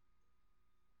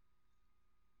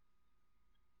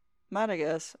 Mine, I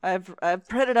guess. I've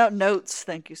printed out notes.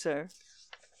 Thank you, sir.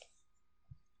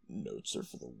 Notes are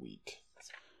for the weak.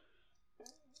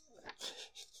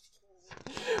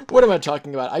 What am I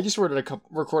talking about? I just recorded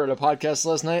a podcast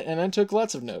last night, and I took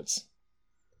lots of notes.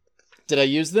 Did I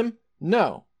use them?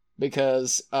 No,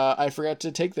 because I forgot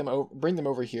to take them, bring them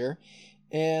over here,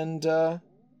 and I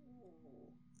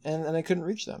couldn't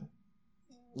reach them,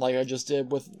 like I just did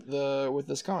with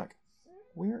this comic.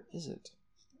 Where is it?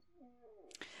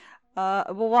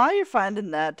 Well, while you're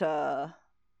finding that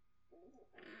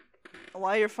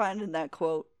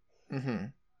quote,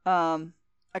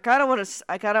 I kind of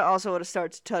also want to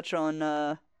start to touch on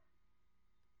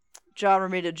John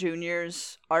Romita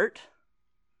Jr.'s art,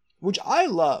 which I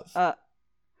love. For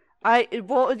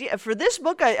this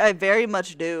book, I very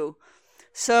much do.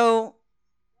 So,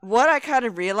 what I kind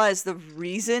of realized, the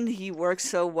reason he works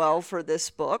so well for this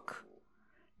book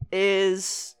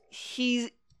is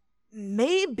he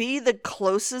may be the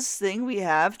closest thing we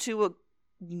have to a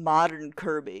modern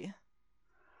Kirby.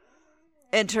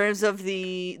 In terms of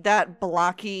that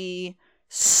blocky,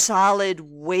 solid,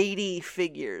 weighty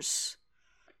figures.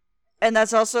 And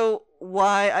that's also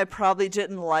why I probably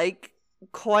didn't like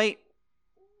quite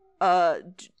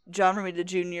John Romita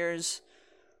Jr.'s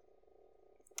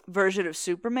version of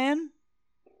Superman.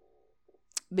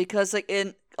 Because I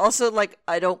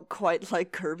don't quite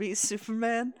like Kirby's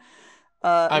Superman.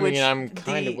 I'm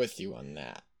kind of with you on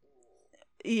that.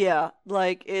 Yeah,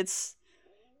 it's...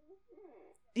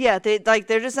 Yeah, they're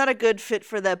just not a good fit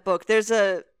for that book. There's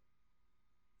a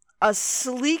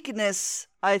sleekness,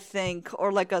 I think,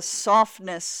 or a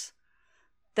softness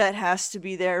that has to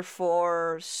be there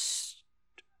or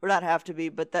not have to be,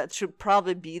 but that should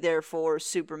probably be there for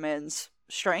Superman's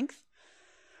strength.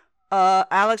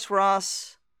 Alex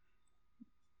Ross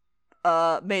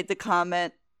made the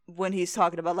comment when he's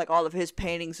talking about all of his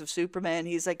paintings of Superman.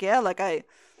 He's like, yeah,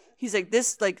 he's like,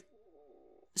 this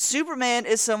Superman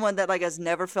is someone that has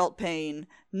never felt pain,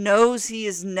 knows he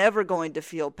is never going to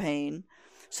feel pain.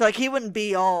 So he wouldn't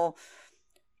be all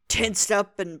tensed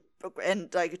up and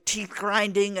teeth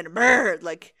grinding and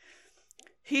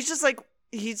he's just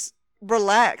he's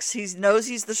relaxed. He knows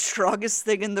he's the strongest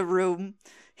thing in the room.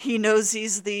 He knows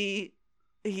he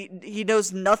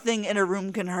knows nothing in a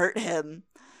room can hurt him.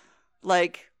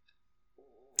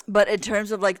 But in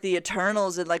terms of the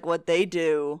Eternals and what they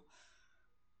do,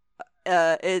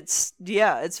 it's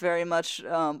very much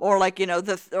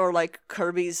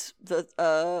Kirby's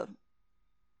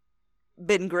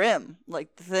Ben Grimm, the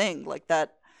Thing,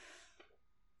 that,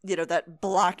 that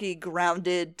blocky,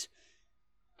 grounded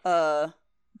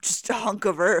just a hunk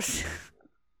of earth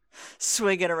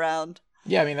swinging around.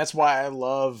 Yeah, I mean, that's why I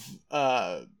love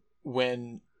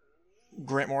when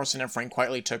Grant Morrison and Frank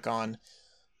Quitely took on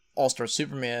All-Star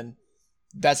Superman.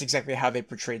 That's exactly how they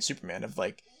portrayed Superman, of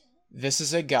this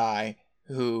is a guy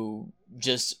who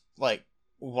just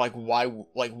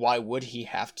why would he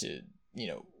have to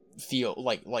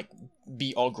feel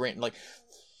be all grand,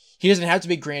 he doesn't have to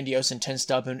be grandiose and tensed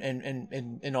up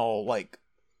and all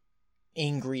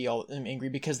angry,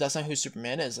 because that's not who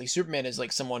Superman is. Superman is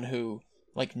someone who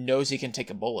knows he can take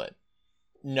a bullet,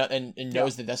 and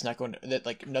knows that that's not going to,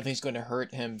 that nothing's going to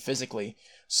hurt him physically.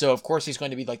 So of course he's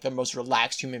going to be the most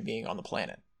relaxed human being on the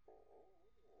planet.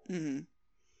 Mm-hmm.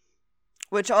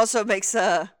 Which also makes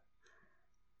in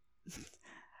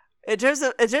terms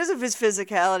of his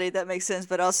physicality, that makes sense,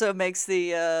 but also makes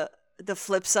the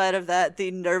flip side of that,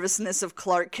 the nervousness of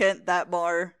Clark Kent, that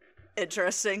more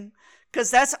interesting, because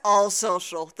that's all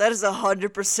social. That is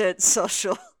 100%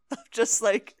 social. Just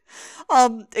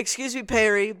excuse me,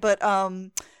 Perry, but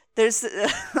there's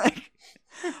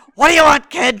what do you want,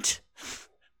 Kent?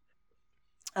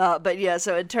 But yeah,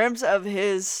 so in terms of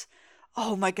his,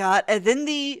 oh my god, and then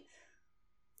the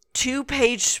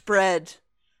 2-page spread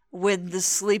when the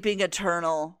sleeping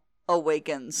Eternal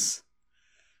awakens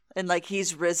and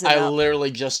he's risen up. I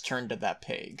literally just turned to that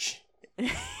page.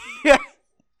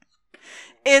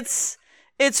 It's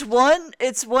one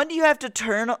you have to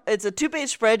turn. It's a 2-page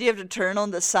spread you have to turn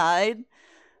on the side,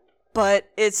 but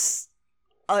it's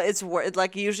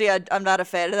worth. Usually I'm not a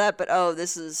fan of that, but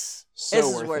this is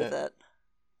worth it.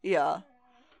 Yeah.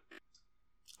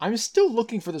 I'm still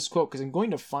looking for this quote because I'm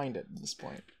going to find it at this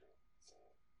point.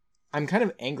 I'm kind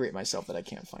of angry at myself that I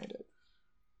can't find it.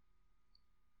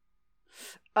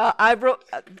 I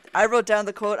wrote down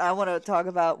the quote I want to talk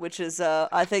about, which is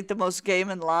I think the most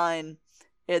Gaiman line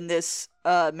in this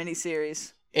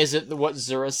miniseries. Is it what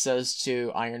Zura says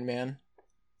to Iron Man?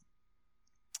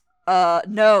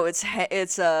 No, it's Hank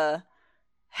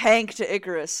to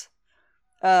Icarus.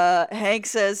 Hank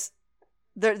says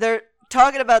they're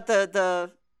talking about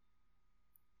the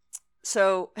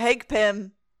so Hank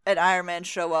Pym and Iron Man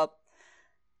show up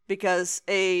because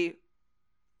a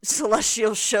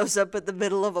Celestial shows up in the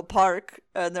middle of a park,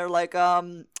 and they're like,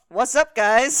 what's up,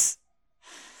 guys?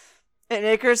 And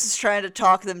Icarus is trying to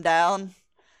talk them down.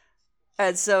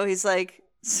 And so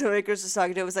Icarus is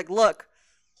talking to him, he's like, look,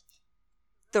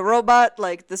 the robot,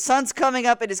 like, the sun's coming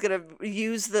up, and he's gonna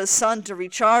use the sun to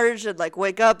recharge and, like,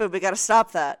 wake up, and we gotta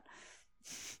stop that.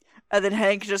 And then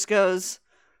Hank just goes,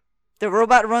 the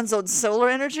robot runs on solar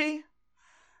energy?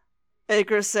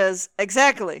 Icarus says,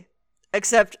 exactly.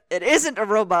 Except it isn't a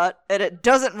robot, and it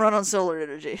doesn't run on solar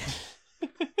energy.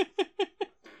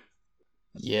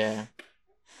 Yeah.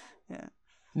 Yeah.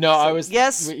 No, So, I was...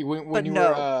 yes, when but you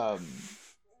no. were,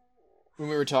 when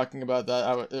we were talking about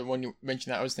that, when you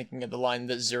mentioned that, I was thinking of the line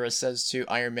that Zura says to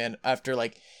Iron Man after,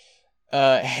 like,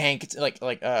 Hank,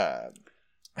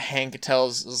 Hank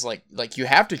tells us, like, you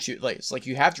have to choose, like, it's like,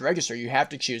 you have to register, you have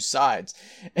to choose sides.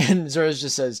 And Zura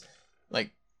just says,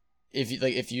 like,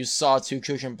 if you saw two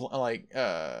children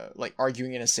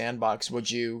arguing in a sandbox,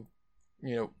 would you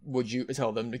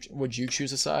tell them would you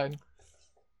choose a side?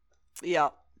 Yeah.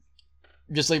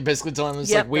 Just like basically telling them,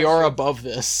 Yep, we that's are true. above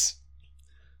this.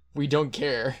 We don't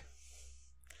care.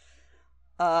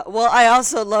 Well, I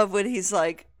also love when he's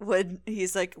like,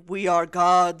 we are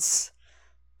gods.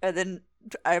 And then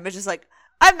I'm just like,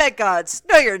 I met gods.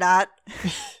 No, you're not.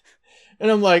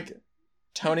 And I'm like,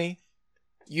 Tony,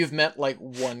 you've met like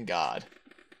one god.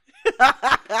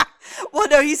 Well,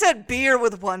 no, he said beer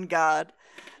with one god.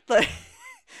 Like,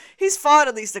 he's fought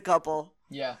at least a couple.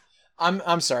 Yeah.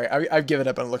 I'm sorry. I've given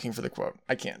up on looking for the quote.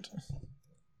 I can't.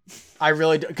 I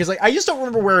really do, because like I just don't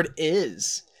remember where it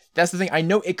is. That's the thing. I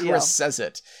know Icarus says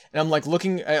it, and I'm like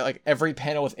looking at like every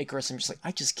panel with Icarus. I'm just like,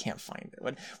 I just can't find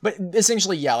it. But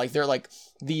essentially, yeah, like they're like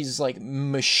these like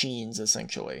machines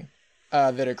essentially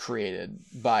that are created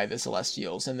by the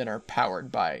Celestials and then are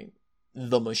powered by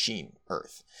the machine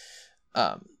Earth.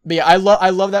 But yeah, I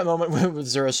love that moment with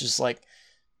Zura's just like,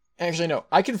 actually no,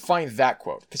 I can find that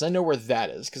quote because I know where that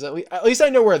is because at least I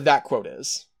know where that quote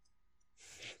is.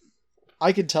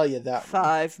 I could tell you that.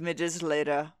 5 minutes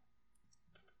later.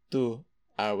 2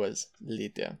 hours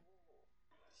later.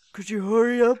 Could you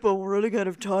hurry up? I'm running out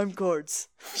of time cards.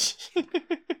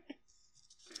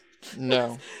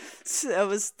 No.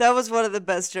 So that was one of the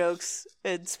best jokes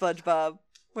in SpongeBob,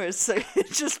 where it's like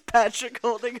just Patrick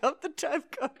holding up the time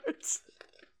cards.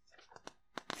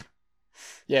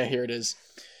 Yeah, here it is.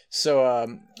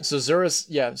 So Zura's,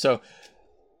 yeah, so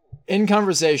in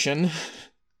conversation,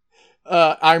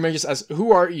 Iron Man just asks,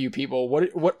 who are you people?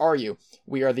 What are you?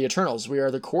 We are the Eternals. We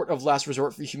are the court of last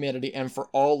resort for humanity and for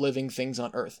all living things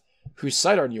on Earth. Whose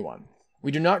side are you on?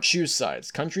 We do not choose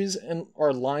sides. Countries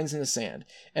are lines in the sand.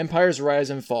 Empires rise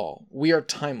and fall. We are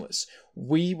timeless.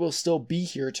 We will still be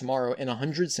here tomorrow and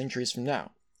 100 centuries from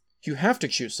now. You have to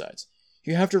choose sides.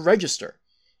 You have to register.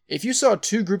 If you saw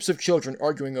two groups of children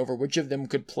arguing over which of them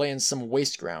could play in some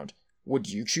waste ground, would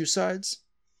you choose sides?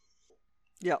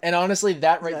 Yeah. And honestly,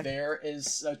 that right there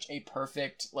is such a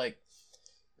perfect, like,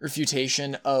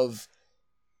 refutation of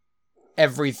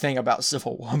everything about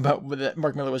Civil War, about what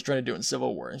Mark Miller was trying to do in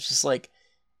Civil War. It's just like,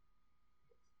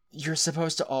 you're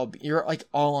supposed to you're like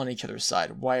all on each other's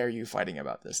side. Why are you fighting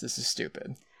about this? This is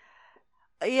stupid.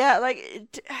 Yeah,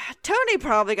 like, Tony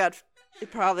probably got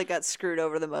screwed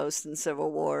over the most in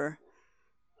Civil War.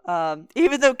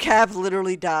 Even though Cap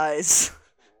literally dies.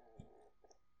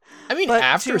 I mean,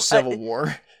 after Civil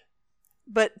War.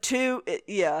 But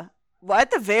yeah. Well,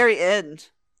 at the very end,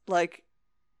 like,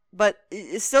 but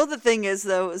still the thing is,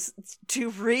 though, is to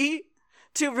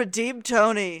redeem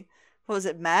Tony, what was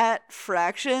it, Matt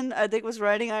Fraction, I think, was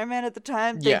writing Iron Man at the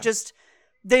time?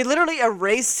 They literally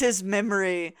erased his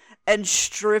memory and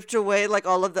stripped away, like,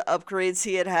 all of the upgrades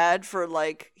he had for,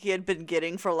 like, he had been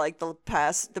getting for, like,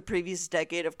 the previous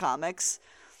decade of comics.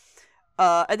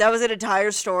 And that was an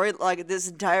entire story, like, this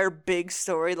entire big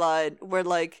storyline where,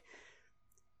 like,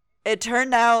 it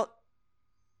turned out,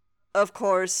 of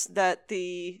course, that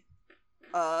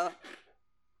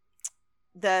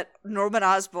that Norman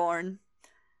Osborn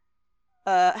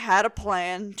had a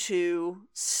plan to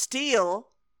steal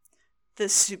the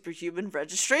superhuman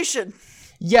registration.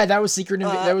 Yeah, that was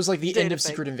that was like the end of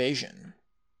Secret Invasion.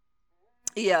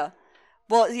 Yeah.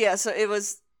 Well, yeah, so it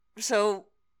was well,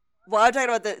 I'm talking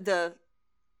about the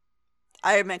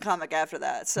Iron Man comic after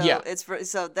that. So yeah.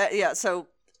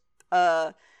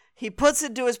 He puts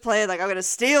into his plan, like, I'm gonna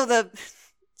steal the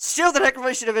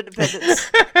Declaration of Independence.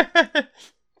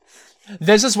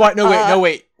 This is why. No,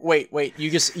 wait.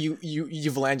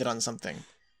 You've landed on something.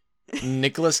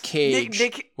 Nicolas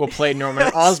Cage will play Norman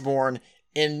Osborn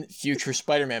in future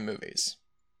Spider-Man movies.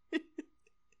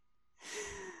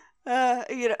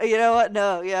 You know what?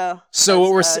 No, yeah. So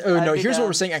here's what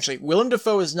we're saying. Actually, Willem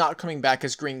Dafoe is not coming back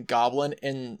as Green Goblin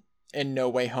in No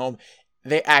Way Home.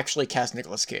 They actually cast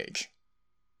Nicolas Cage.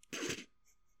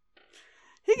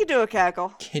 He could do a cackle.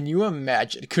 Can you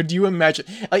imagine? Could you imagine?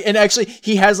 Like, and actually,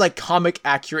 he has like comic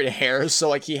accurate hair, so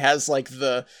like he has like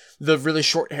the really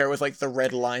short hair with like the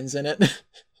red lines in it.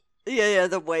 Yeah,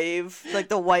 the wave, like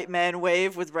the white man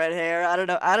wave with red hair. I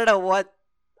don't know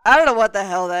what the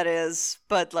hell that is,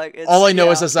 but like it's, all I know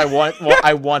is I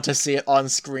want to see it on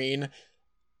screen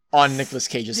on Nicolas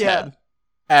Cage's head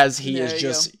as he is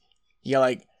just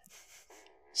like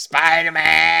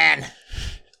Spider-Man.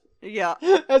 Yeah.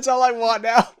 That's all I want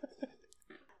now.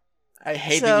 I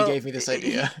hate that you gave me this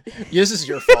idea. This is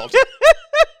your fault.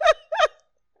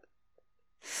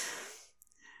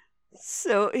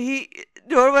 So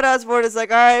Norman Osborn is like,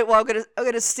 all right, well, I'm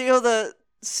gonna steal the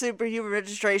superhuman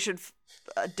registration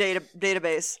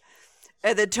database,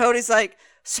 and then Tony's like,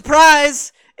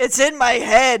 surprise, it's in my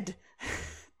head.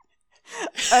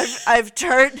 I've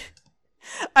turned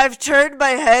my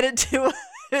head into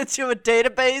a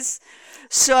database.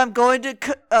 So I'm going to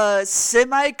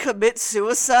semi-commit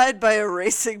suicide by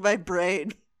erasing my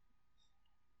brain.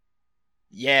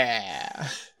 Yeah.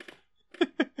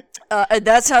 And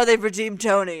that's how they redeem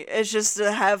Tony. It's just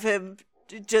to have him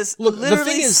just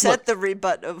literally set the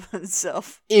rebutton of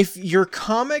himself. If your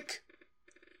comic,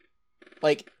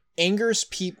 like, angers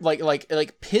people,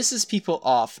 like pisses people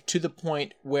off to the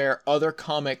point where other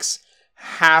comics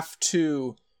have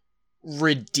to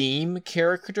redeem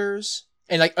characters,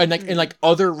 and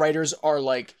other writers are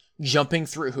like jumping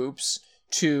through hoops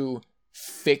to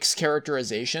fix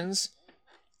characterizations,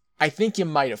 I think you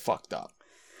might have fucked up.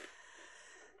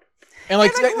 And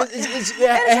like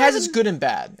it has its good and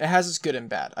bad. It has its good and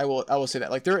bad. I will say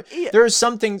that. Like there are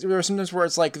some things. There are some times where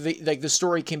it's like the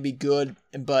story can be good,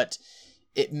 but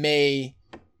it may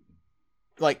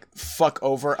like fuck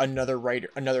over another writer,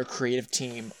 another creative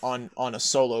team on a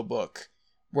solo book.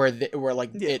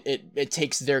 It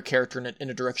takes their character in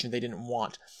a direction they didn't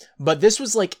want. But this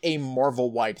was like a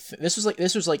Marvel-wide thing. This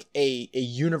was like a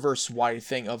universe-wide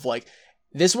thing of like,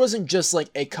 this wasn't just like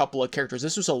a couple of characters.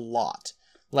 This was a lot.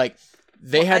 Like,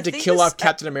 they had to kill off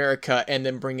Captain America and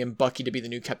then bring in Bucky to be the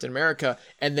new Captain America,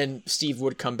 and then Steve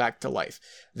would come back to life.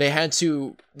 They had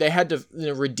to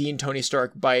redeem Tony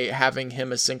Stark by having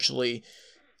him essentially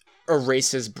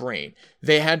erase his brain.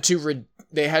 They had to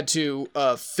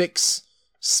fix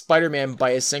Spider-Man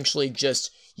by essentially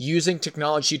just using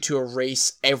technology to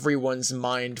erase everyone's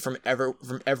mind from ever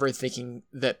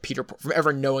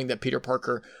knowing that Peter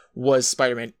Parker was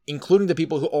Spider-Man, including the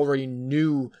people who already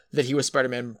knew that he was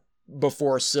Spider-Man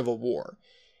before Civil War.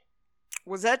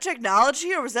 Was that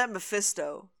technology or was that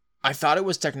Mephisto? I thought it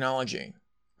was technology.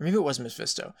 Maybe it was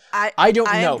Mephisto. I don't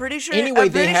know. I'm pretty sure. Anyway,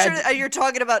 I'm pretty sure that you're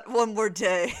talking about One More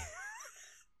Day,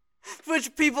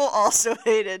 which people also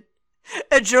hated.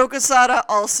 And Joe Quesada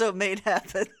also made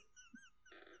happen.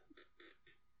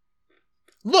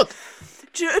 Look,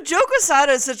 Joe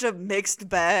Quesada is such a mixed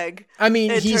bag. I mean,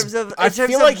 in terms of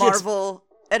Marvel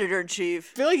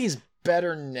editor-in-chief. I feel like he's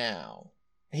better now.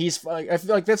 I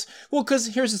feel like that's because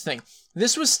here's the thing.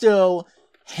 This was still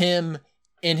him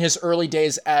in his early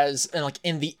days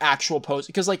in the actual post,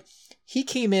 because like he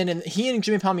and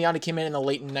Jimmy Palmiotti came in the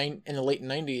late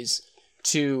 90s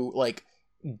to like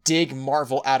dig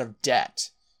Marvel out of debt,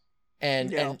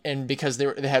 and because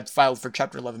they had filed for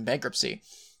Chapter 11 bankruptcy,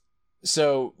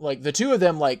 so like the two of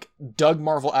them like dug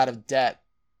Marvel out of debt,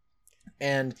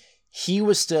 and he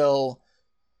was still,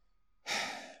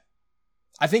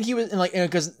 I think he was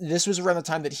because this was around the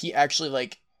time that he actually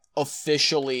like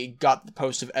officially got the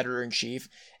post of editor-in-chief,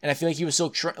 and I feel like he was still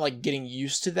getting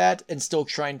used to that and still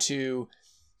trying to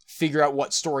figure out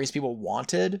what stories people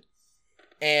wanted,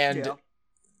 and. Yeah.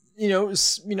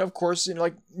 Of course,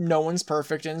 like no one's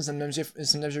perfect, and sometimes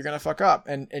you're gonna fuck up,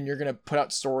 and you're gonna put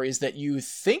out stories that you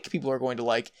think people are going to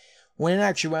like, when in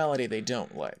actuality they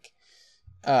don't like.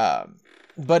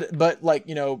 But like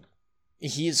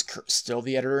he's still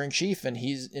the editor-in-chief,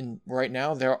 and right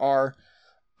now there are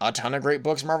a ton of great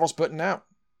books Marvel's putting out.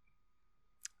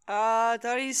 I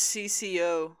thought he's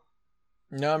CCO.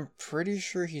 No, I'm pretty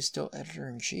sure he's still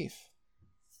editor-in-chief.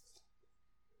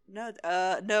 No,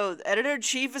 the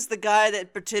editor-in-chief is the guy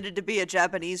that pretended to be a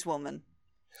Japanese woman.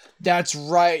 That's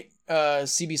right.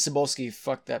 CB Cebulski,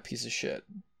 fuck that piece of shit.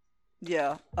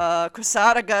 Yeah.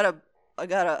 Quesada got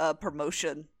a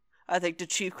promotion, I think, to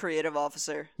chief creative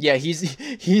officer. Yeah,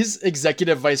 he's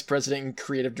executive vice president and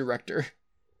creative director.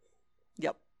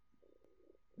 Yep.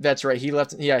 That's right. He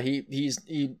left. Yeah,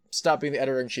 he stopped being the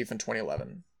editor-in-chief in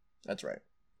 2011. That's right.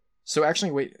 So actually,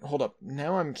 wait, hold up.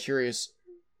 Now I'm curious.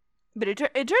 But in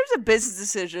terms of business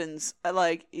decisions,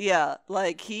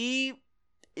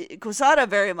 Quesada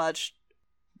very much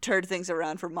turned things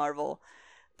around for Marvel.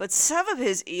 But some of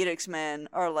his edicts, man,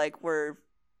 were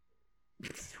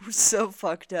so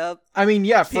fucked up. I mean,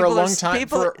 yeah, for a long time,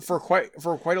 for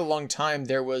quite a long time,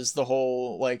 there was the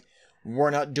whole, like, we're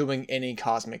not doing any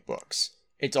cosmic books.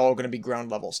 It's all going to be ground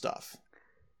level stuff.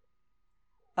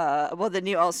 Well, then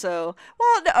you also...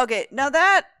 Well, okay, now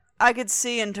that I could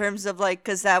see in terms of, like,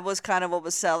 because that was kind of what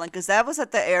was selling, because that was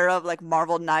at the era of, like,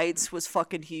 Marvel Knights was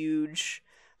fucking huge.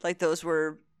 Like, those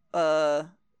were,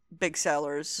 big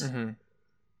sellers. Mm-hmm.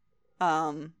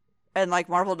 And, like,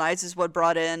 Marvel Knights is what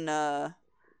brought in,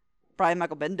 Brian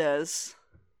Michael Bendis.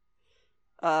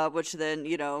 Which then,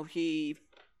 he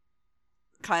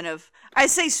kind of, I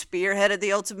say spearheaded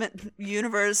the Ultimate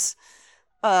Universe,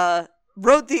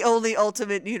 wrote the only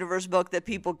Ultimate Universe book that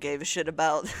people gave a shit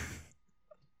about,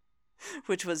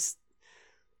 which was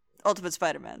Ultimate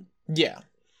Spider-Man. Yeah.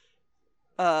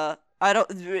 The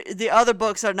other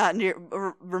books are not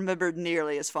remembered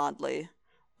nearly as fondly,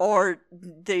 or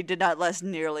they did not last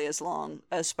nearly as long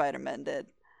as Spider-Man did.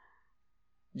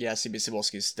 Yeah, C.B.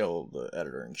 Cebulski is still the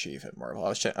editor-in-chief at Marvel. I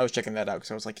was checking that out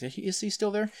because I was like, is he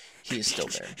still there? He is still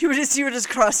there. you were just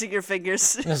crossing your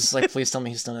fingers. I was like, please tell me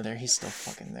he's still there. He's still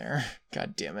fucking there.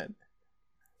 God damn it.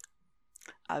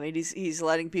 I mean, he's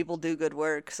letting people do good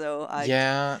work, so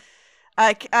I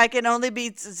can only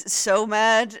be so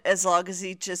mad as long as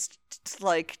he just,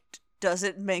 like,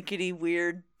 doesn't make any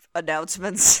weird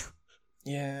announcements.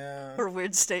 Yeah. Or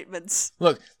weird statements.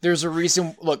 Look, there's a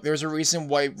reason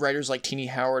why writers like Tini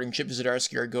Howard and Chip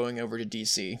Zdarsky are going over to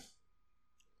DC.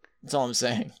 That's all I'm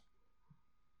saying.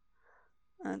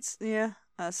 That's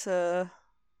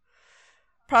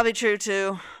probably true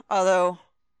too. Although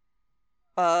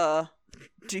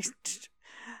DC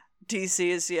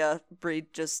is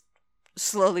just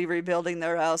slowly rebuilding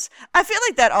their house. I feel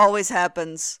like that always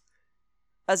happens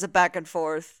as a back and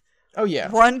forth. Oh yeah.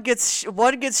 One gets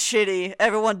shitty.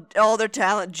 Everyone, all their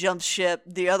talent jumps ship.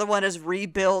 The other one is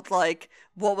rebuilt like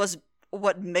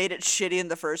what made it shitty in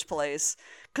the first place.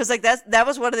 Because like that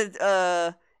was one of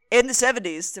the in the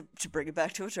 70s to bring it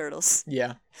back to Eternals.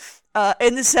 Yeah.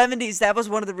 In the 70s, that was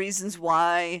one of the reasons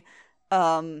why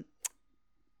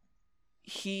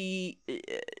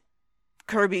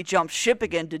Kirby jumped ship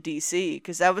again to DC,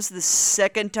 because that was the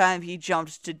second time he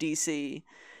jumped to DC,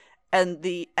 and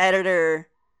the editor.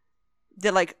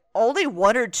 Like only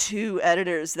one or two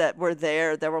editors that were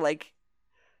there that were like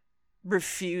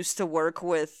refused to work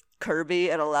with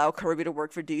Kirby and allow Kirby to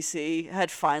work for DC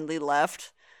had finally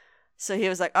left. So he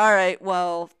was like, all right,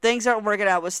 well, things aren't working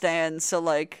out with Stan. So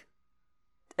like,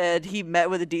 and he met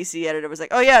with a DC editor, was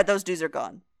like, oh yeah, those dudes are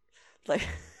gone. Like,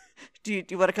 do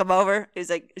you want to come over?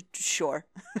 He's like, sure.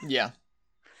 Yeah.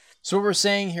 So what we're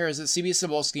saying here is that C.B.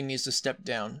 Cebulski needs to step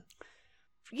down.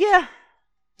 Yeah.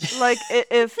 Like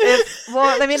if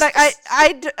well, I mean, like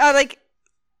I like,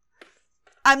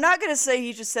 I'm not gonna say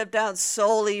he just stepped down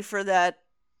solely for that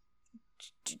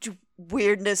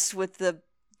weirdness with the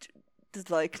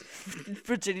like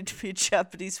pretending to be a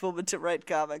Japanese woman to write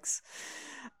comics.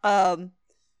 For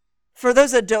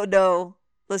those that don't know,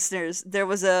 listeners, there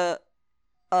was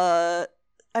I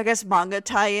guess manga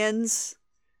tie-ins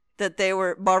that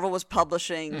Marvel was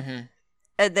publishing, mm-hmm.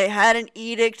 and they had an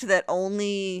edict that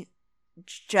only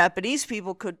Japanese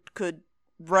people could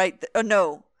write.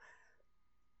 No.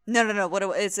 What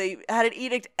it's had an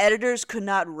edict editors could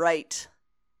not write,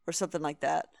 or something like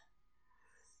that.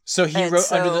 So he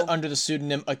wrote under the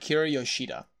pseudonym Akira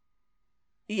Yoshida.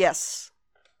 Yes.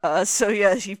 So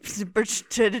yeah, he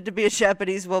pretended to be a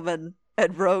Japanese woman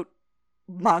and wrote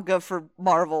manga for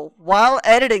Marvel while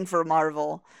editing for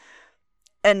Marvel.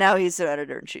 And now he's their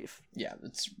editor-in-chief. Yeah,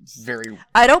 that's very...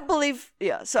 I don't believe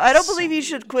he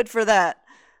should quit for that.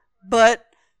 But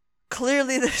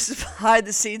clearly there's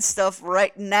behind-the-scenes stuff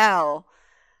right now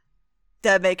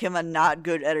that make him a not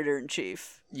good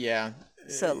editor-in-chief. Yeah.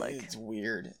 So, like... It's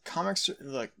weird. Comics are...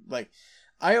 Like,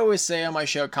 I always say on my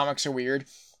show, comics are weird.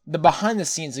 The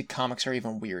behind-the-scenes of comics are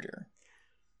even weirder.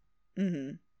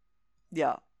 Mm-hmm.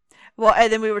 Yeah. Well,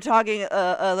 and then we were talking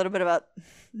a little bit about...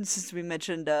 Since we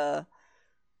mentioned...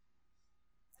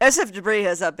 SF Debris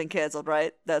has not been canceled,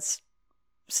 right? That's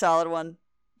a solid one.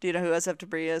 Do you know who SF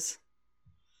Debris is?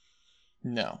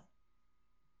 No.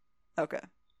 Okay.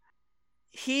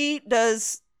 He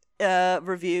does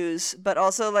reviews, but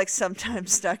also like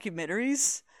sometimes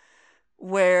documentaries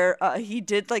where he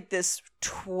did like this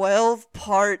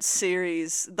 12-part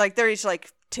series. Like they're each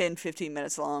like 10, 15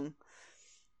 minutes long.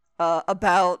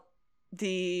 about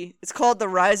it's called The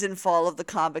Rise and Fall of the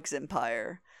Comics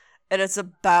Empire, and it's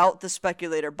about the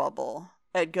speculator bubble.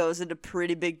 It goes into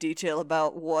pretty big detail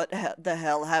about what the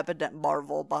hell happened at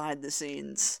Marvel behind the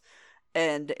scenes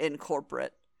and in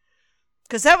corporate.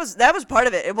 Because that was part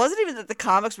of it. It wasn't even that the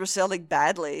comics were selling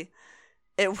badly.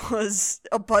 It was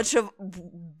a bunch of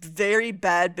very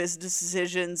bad business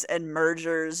decisions and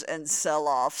mergers and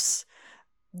sell-offs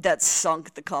that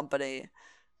sunk the company.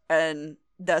 And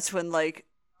that's when, like,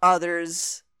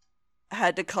 others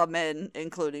had to come in,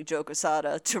 including Joe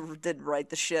Quesada, to then right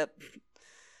the ship.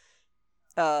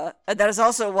 And that is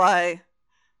also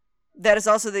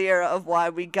the era of why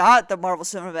we got the Marvel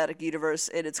Cinematic Universe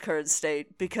in its current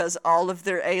state, because all of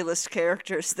their A-list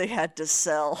characters they had to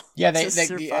sell. Yeah,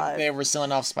 they were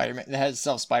selling off Spider-Man. They had to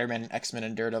sell Spider-Man and X-Men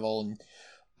and Daredevil and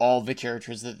all the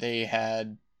characters that they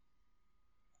had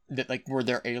that like were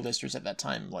their A-listers at that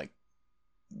time, like,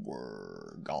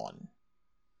 were gone.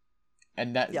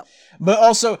 And that, yep. But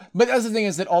the other thing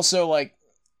is that also, like,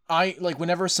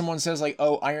 whenever someone says, like,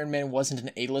 oh, Iron Man wasn't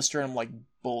an A-lister, I'm like,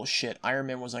 bullshit. Iron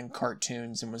Man was on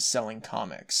cartoons and was selling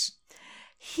comics.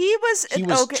 He was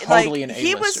totally an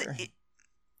A-lister. He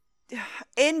was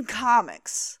in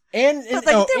comics. And in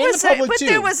the public, too.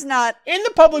 There was not... In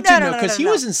the public, too, no, because he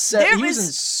was in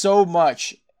so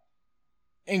much...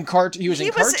 He was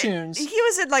in cartoons. He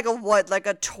was in like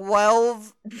a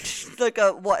 12,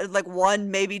 like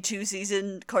one, maybe 2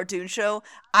 season cartoon show.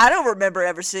 I don't remember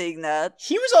ever seeing that.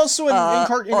 He was also in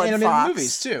animated Fox.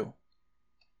 Movies too.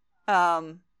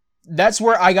 That's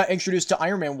where I got introduced to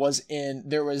Iron Man.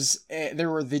 There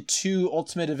were the 2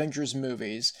 Ultimate Avengers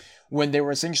movies when they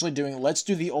were essentially doing, let's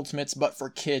do the Ultimates but for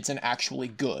kids and actually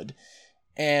good.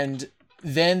 And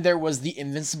then there was the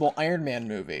Invincible Iron Man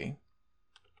movie.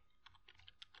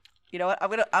 You know what?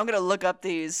 I'm gonna look up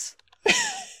those.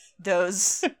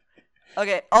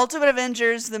 Okay, Ultimate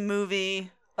Avengers the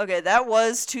movie. Okay, that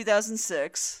was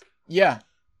 2006. Yeah.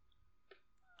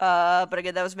 But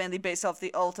again, that was mainly based off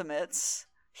the Ultimates.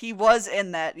 He was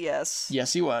in that, yes.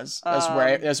 Yes, he was.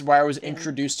 That's where I was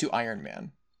introduced to Iron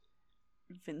Man.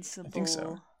 Invincible. I think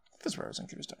so. That's where I was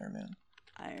introduced to Iron Man.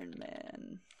 Iron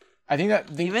Man. I think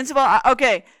that the Invincible.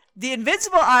 Okay, the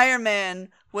Invincible Iron Man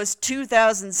was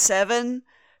 2007.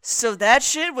 So that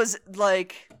shit was,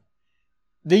 like,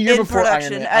 the year before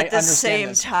production Iron Man. at the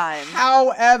same time.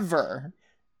 However,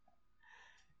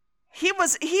 he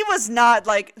was not,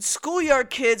 like,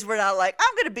 schoolyard kids were not like,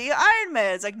 I'm gonna be Iron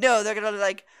Man. It's like, no, they're gonna be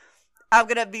like, I'm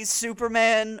gonna be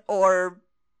Superman or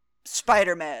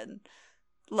Spider-Man.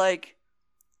 Like,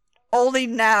 only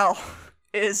now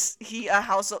is he a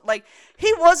household, like,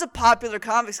 he was a popular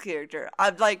comics character.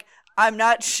 I'm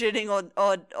not shitting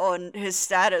on his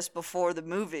status before the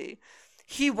movie.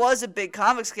 He was a big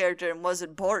comics character and was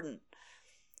important.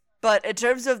 But in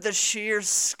terms of the sheer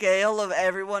scale of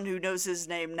everyone who knows his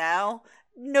name now,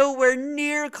 nowhere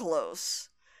near close.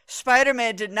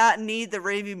 Spider-Man did not need the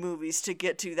Raimi movies to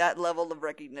get to that level of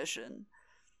recognition.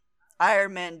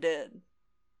 Iron Man did.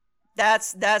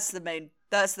 That's the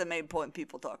main point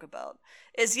people talk about.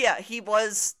 He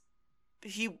was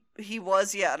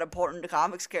an important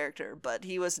comics character, but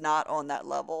he was not on that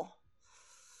level.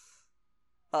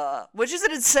 Which is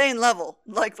an insane level.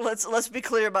 Like, let's be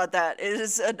clear about that.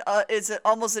 It's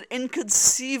almost an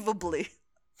inconceivably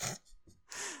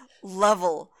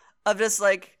level of just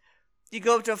like, you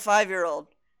go up to a 5-year-old,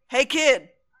 hey kid,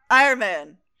 Iron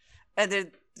Man, and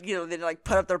then they like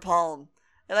put up their palm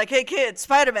and like, hey kid,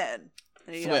 Spider-Man,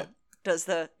 and does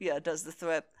the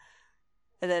thwip.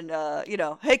 And then,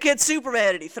 hey kid,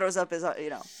 Superman, and he throws up his,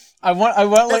 I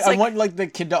want the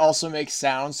kid to also make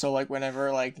sounds. So like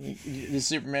whenever like the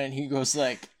Superman, he goes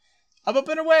like up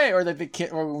and away, or like the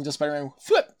kid, or just Spider-Man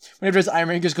flip. Whenever it's Iron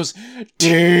Man, he just goes,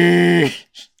 Dee!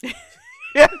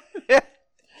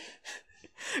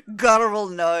 Guttural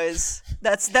noise.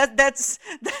 That's the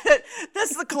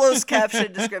closed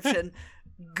caption description.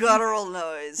 Guttural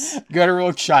noise.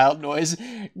 Guttural child noise.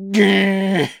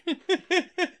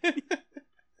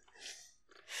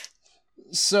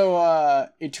 So,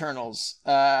 Eternals.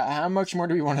 How much more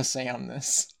do we want to say on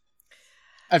this?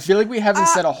 I feel like we haven't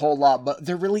said a whole lot, but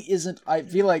there really isn't. I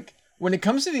feel like when it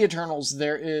comes to the Eternals,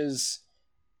 there's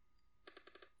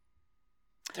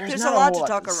a lot to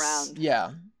talk around.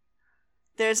 Yeah.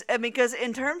 Because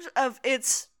in terms of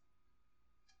it's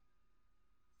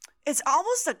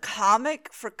almost a comic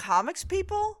for comics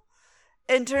people.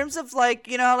 In terms of like,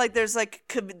 like there's like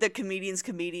the comedian's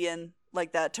comedian,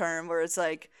 like that term where it's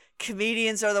like,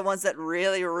 comedians are the ones that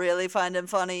really, really find him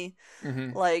funny.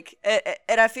 Mm-hmm. Like,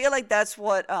 and I feel like that's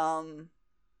what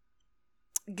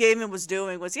Gaiman was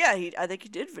doing was, I think he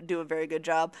did do a very good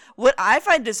job. What I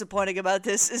find disappointing about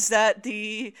this is that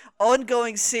the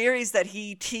ongoing series that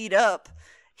he teed up,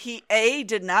 he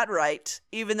did not write,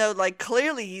 even though like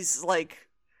clearly he's like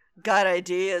got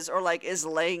ideas or like is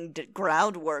laying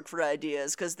groundwork for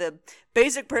ideas, because the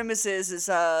basic premise is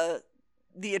the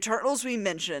Eternals we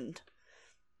mentioned,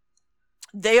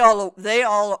 they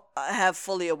all have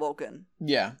fully awoken.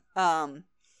 Yeah.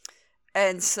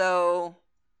 And so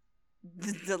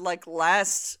the like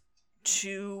last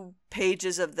 2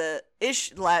 pages of the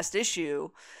last issue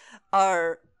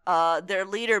are their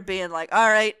leader being like, all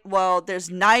right, well, there's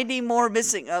 90 more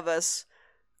missing of us,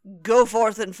 go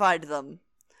forth and find them.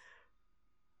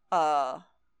 And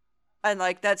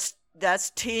like that's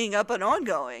teeing up an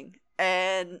ongoing,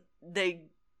 and they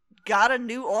got a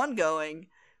new ongoing.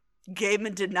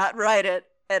 Gaiman did not write it,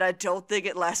 and I don't think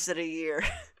it lasted a year.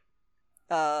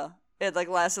 It like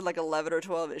lasted like 11 or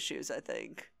 12 issues, I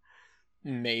think.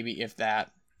 Maybe, if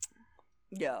that.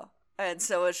 Yeah. And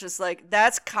so it's just like,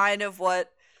 that's kind of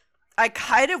what I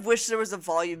kind of wish there was a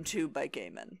volume 2 by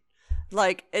Gaiman.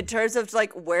 Like, in terms of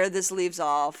like where this leaves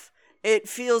off, it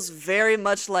feels very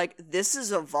much like this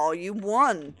is a volume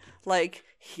 1. Like,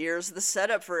 here's the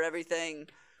setup for everything.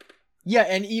 Yeah,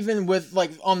 and even with like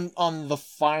on the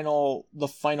final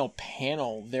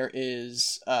panel, there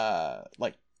is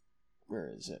like,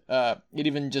 where is it? It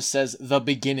even just says the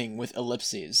beginning with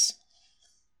ellipses.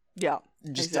 Yeah,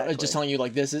 just exactly. Just telling you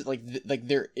like this is like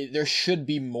there should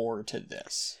be more to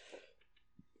this.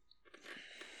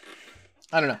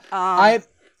 I don't know.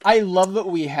 I love what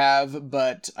we have,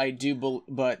 but I do.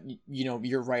 But you know,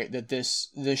 you're right that this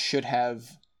should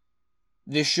have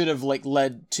like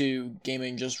led to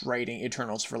Gaiman just writing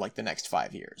Eternals for like the next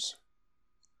 5 years.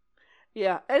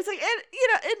 Yeah, and it's like,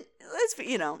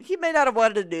 he may not have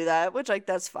wanted to do that, which like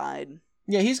that's fine.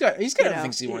 Yeah, he's got other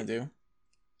things he want to do.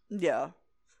 Yeah.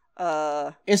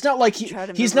 It's not like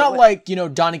he's not like, you know,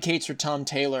 Donny Cates or Tom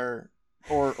Taylor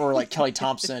or like Kelly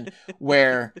Thompson,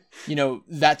 where, you know,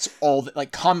 that's all that,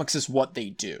 like, comics is what they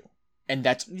do, and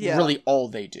that's really all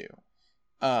they do.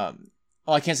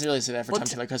 Well, I can't really say that for Tom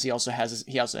Taylor, because he also has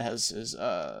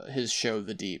his show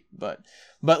The Deep, but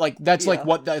like that's like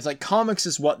what that's like, comics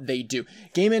is what they do.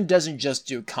 Gaiman doesn't just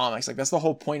do comics. Like, that's the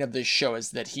whole point of this show,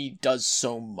 is that he does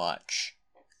so much.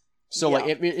 So like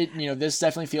it you know, this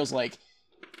definitely feels like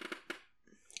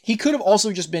he could have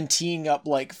also just been teeing up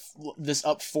like this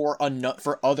up for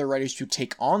other writers to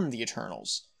take on the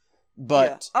Eternals.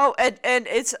 But and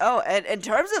in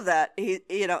terms of that,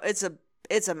 it's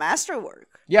a masterwork.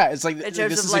 Yeah, it's like this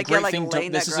is a great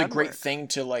thing. This is a great thing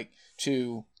to like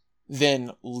to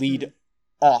then lead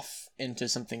off into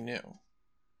something new.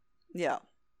 Yeah,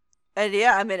 and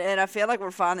I mean, and I feel like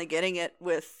we're finally getting it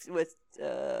with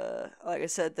like I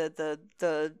said,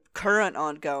 the current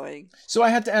ongoing. So I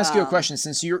have to ask you a question,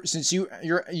 since you're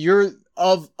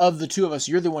of the two of us,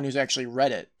 you're the one who's actually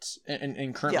read it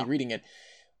and currently reading it.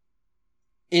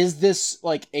 Is this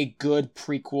like a good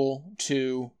prequel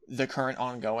to the current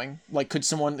ongoing? Like, could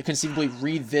someone conceivably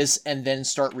read this and then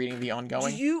start reading the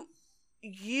ongoing?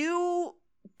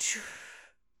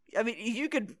 I mean, you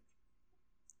could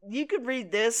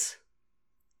read this.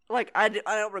 Like, I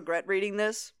don't regret reading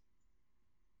this.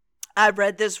 I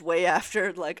read this way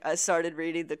after like I started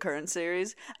reading the current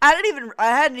series. I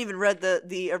hadn't even read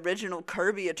the original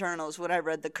Kirby Eternals when I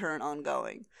read the current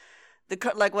ongoing.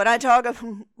 Like when I talk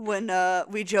when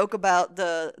we joke about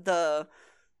the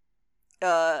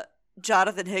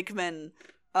Jonathan Hickman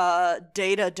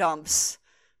data dumps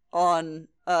on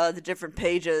the different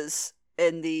pages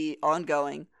in the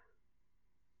ongoing,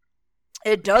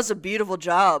 it does a beautiful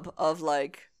job of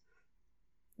like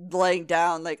laying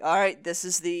down like, all right, this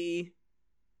is the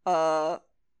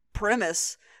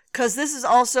premise, because this is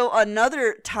also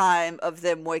another time of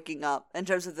them waking up in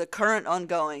terms of the current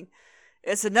ongoing.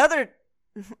 It's another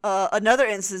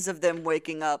instance of them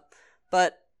waking up,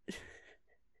 but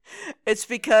it's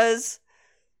because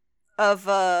of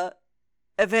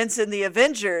events in the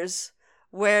Avengers,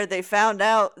 where they found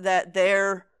out that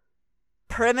their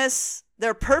purpose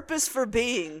for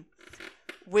being,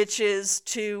 which is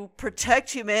to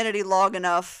protect humanity long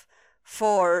enough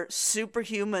for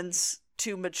superhumans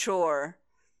to mature,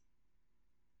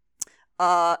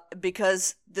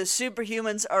 because the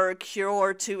superhumans are a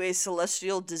cure to a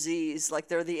celestial disease, like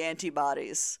they're the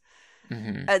antibodies.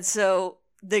 Mm-hmm. And so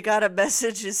they got a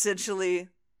message, essentially.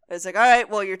 It's like, all right,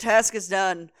 well, your task is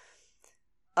done.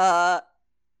 And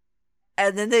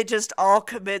then they just all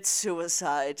commit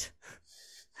suicide.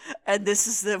 And this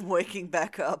is them waking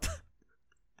back up.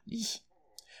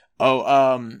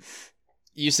 Oh,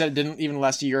 you said it didn't even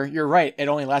last a year. You're right. It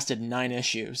only lasted 9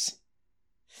 issues.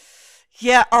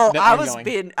 Yeah. Oh, that I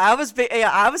ongoing. I was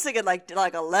thinking like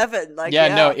 11. Like,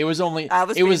 yeah, no, it was only.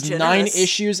 It was generous. 9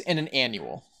 issues and an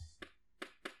annual.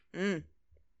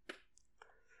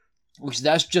 Which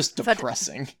that's just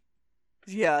depressing.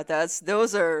 Yeah,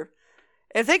 those are.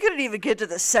 If they couldn't even get to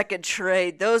the second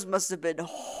trade, those must have been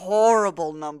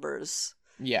horrible numbers.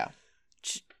 Yeah.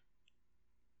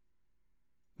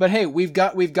 But hey, we've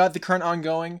got the current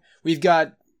ongoing. We've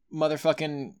got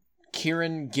motherfucking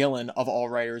Kieran Gillen of all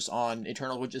writers on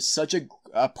Eternal, which is such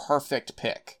a perfect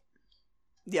pick.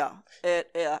 Yeah,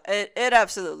 it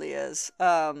absolutely is.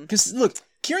 Because look,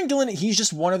 Kieran Gillen, he's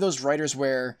just one of those writers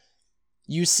where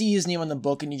you see his name on the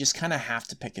book and you just kind of have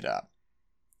to pick it up.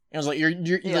 And it's like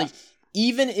you're like,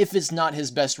 even if it's not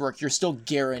his best work, you're still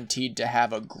guaranteed to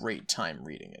have a great time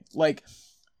reading it. Like,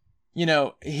 you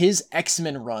know, his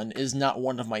X-Men run is not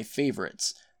one of my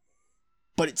favorites,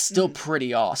 but it's still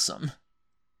pretty awesome.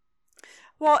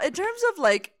 Well, in terms of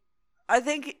like, I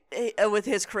think with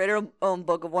his creator-owned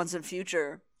book of Once and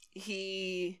Future,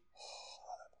 he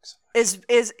is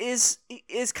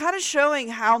kind of showing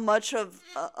how much of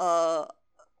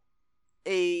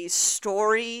a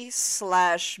story /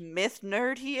 myth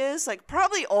nerd he is. Like,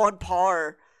 probably on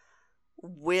par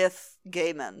with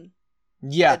Gaiman.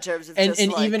 Yeah, in terms of and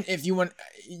even if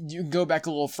you go back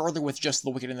a little further with just The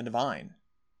Wicked and the Divine.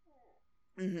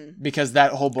 Because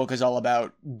that whole book is all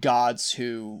about gods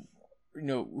who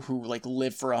like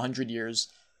live for 100 years,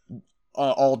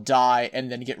 all die,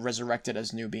 and then get resurrected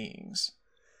as new beings.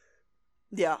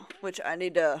 Yeah, which I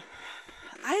need to...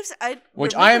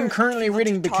 Which I am currently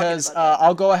reading because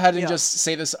I'll go ahead and just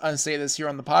say this here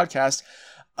on the podcast.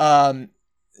 I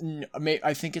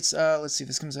think it's let's see,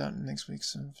 this comes out next week.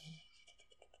 So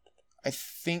I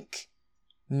think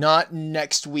not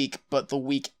next week, but the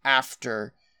week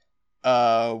after.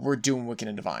 We're doing Wicked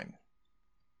and Divine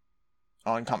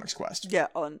on Comics Quest.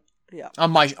 On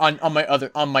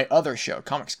my other show,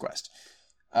 Comics Quest.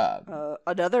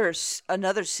 Another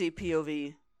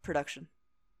CPOV production.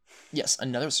 Yes,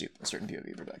 another certain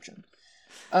POV production.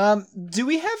 Do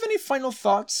we have any final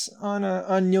thoughts on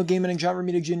Neil Gaiman and John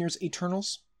Romita Jr.'s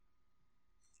Eternals?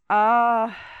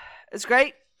 It's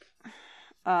great.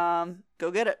 Go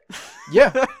get it.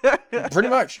 Yeah, pretty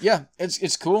much. Yeah,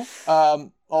 it's cool.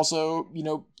 Also,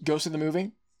 go see the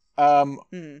movie. I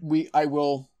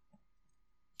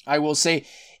will say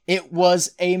it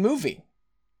was a movie.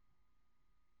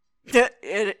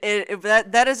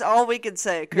 That is all we can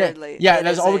say currently. Yeah,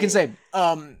 that's all we can say.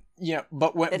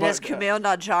 But when it has Kumail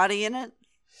Nanjiani in it.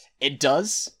 It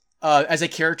does. As a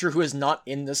character who is not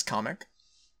in this comic.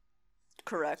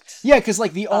 Correct. Yeah, because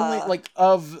like the only like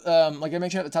I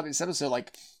mentioned at the top of this episode,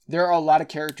 like there are a lot of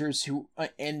characters who are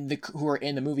in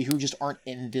the movie who just aren't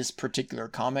in this particular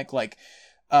comic. Like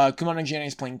Kumail Nanjiani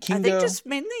is playing Kingo.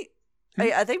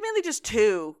 I think mainly just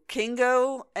two,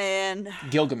 Kingo and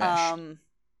Gilgamesh.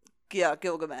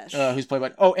 Gilgamesh. Who's played by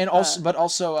but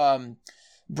also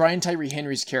Brian Tyree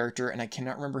Henry's character, and I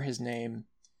cannot remember his name.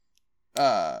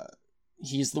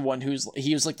 He's the one who's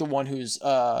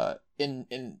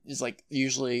is like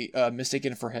usually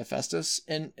mistaken for Hephaestus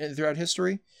in throughout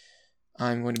history.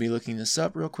 I'm going to be looking this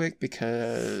up real quick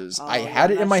because I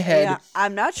had it in my head. Yeah,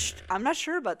 I'm not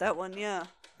sure about that one. Yeah.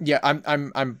 Yeah,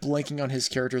 I'm blanking on his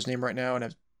character's name right now, and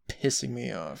it's pissing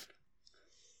me off.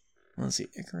 Let's see,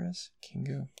 Icarus,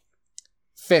 Kingo,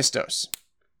 Festos.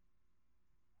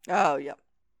 Oh yeah.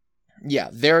 Yeah,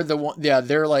 they're the one. Yeah,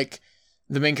 they're like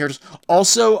the main characters.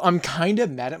 Also, I'm kind of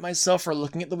mad at myself for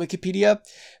looking at the Wikipedia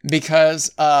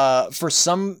because for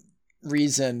some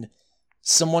reason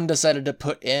someone decided to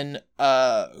put in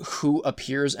who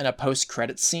appears in a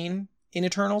post-credit scene in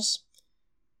Eternals.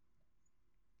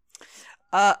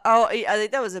 I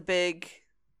think that was a big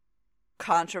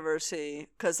controversy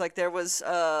because like there was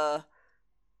the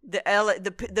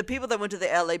people that went to the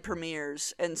LA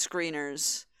premieres and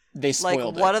screeners, they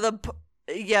spoiled like one of the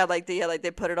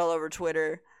they put it all over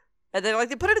Twitter, and then like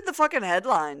they put it in the fucking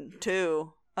headline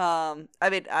too. I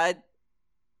mean, I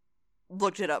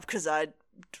looked it up because I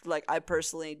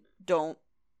personally don't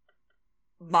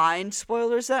mind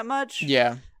spoilers that much.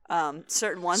 Yeah.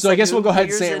 Certain ones. So I guess we'll go ahead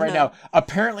and say it right now.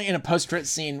 Apparently, in a post-credit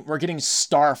scene, we're getting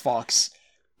Star Fox,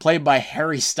 played by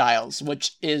Harry Styles,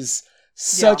 which is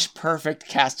such perfect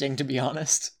casting, to be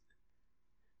honest.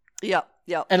 Yeah.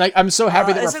 And I'm so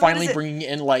happy that we're finally bringing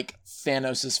in like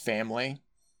Thanos' family.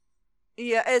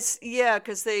 Yeah,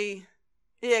 because they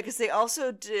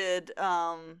also did.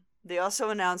 They also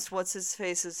announced what's his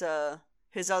face's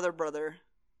his other brother.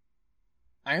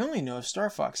 I only know of Star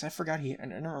Fox. I forgot I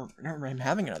don't remember him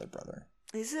having another brother.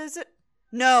 He says it.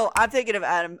 No, I'm thinking of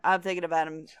Adam. I'm thinking of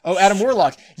Adam. Oh, Adam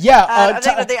Warlock. Yeah, I'm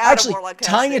thinking of the Adam actually, Warlock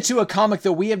tying it casting. to a comic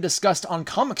that we have discussed on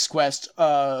Comics Quest,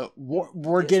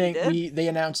 they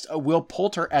announced Will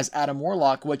Poulter as Adam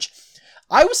Warlock, which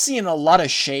I was seeing a lot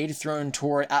of shade thrown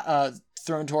toward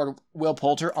Will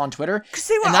Poulter on Twitter,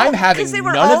 and I'm having none of it. Because they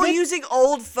were all using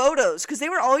old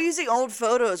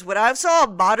photos. When I saw a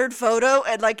modern photo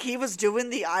and like he was doing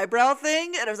the eyebrow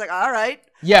thing, and I was like, all right,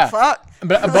 yeah, fuck.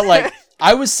 But like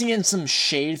I was seeing some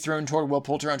shade thrown toward Will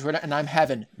Poulter on Twitter, and I'm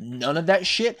having none of that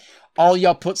shit. All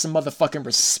y'all put some motherfucking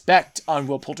respect on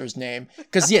Will Poulter's name,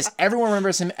 because yes, everyone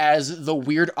remembers him as the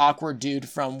weird, awkward dude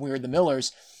from We're the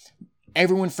Millers.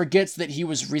 Everyone forgets that he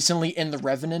was recently in The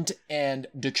Revenant and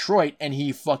Detroit, and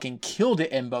he fucking killed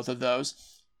it in both of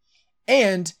those.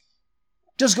 And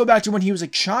just go back to when he was a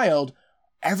child.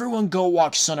 Everyone go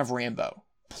watch Son of Rambo.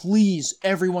 Please,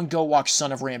 everyone go watch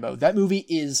Son of Rambo. That movie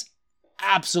is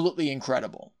absolutely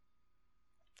incredible.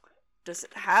 Does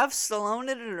it have Stallone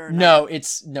in it or not? No,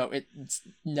 it's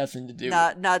nothing to do.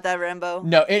 Not that Rambo.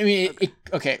 No, I mean,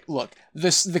 okay. Look, the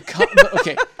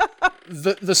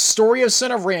story of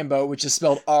Son of Rambo, which is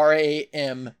spelled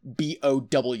Rambow.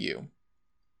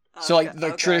 So like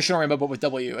the traditional Rambo, but with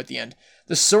W at the end.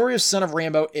 The story of Son of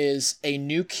Rambo is a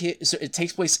new kid. So it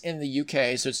takes place in the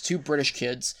UK. So it's two British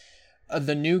kids.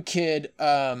 The new kid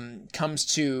comes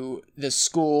to the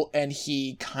school, and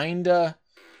he kinda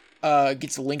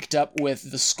gets linked up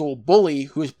with the school bully,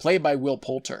 who is played by Will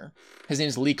Poulter. His name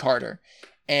is Lee Carter,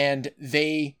 and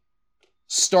they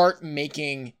start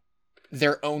making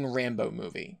their own Rambo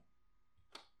movie.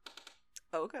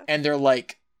 Okay. And they're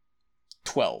like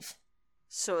 12.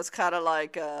 So it's kind of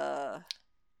like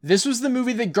This was the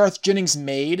movie that Garth Jennings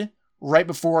made right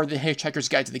before The Hitchhiker's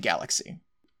Guide to the Galaxy.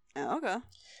 Oh, okay.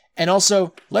 And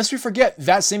also, lest we forget,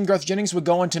 that same Garth Jennings would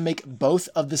go on to make both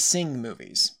of the Sing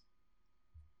movies.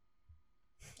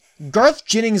 Garth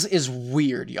Jennings is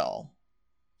weird, y'all.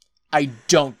 I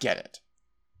don't get it.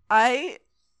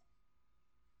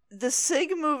 The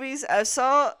Sing movies, I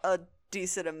saw a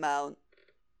decent amount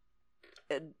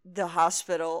in the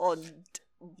hospital on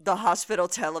the hospital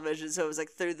television, so it was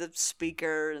like through the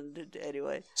speaker, and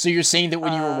anyway. So you're saying that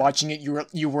when you were watching it,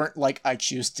 you weren't like, I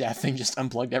choose death and just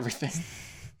unplugged everything?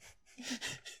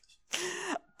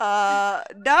 No,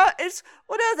 that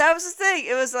was the thing.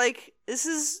 It was like, this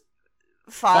is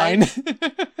fine.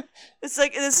 It's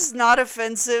like, this is not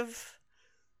offensive.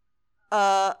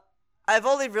 I've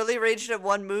only really raged at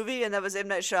one movie, and that was M.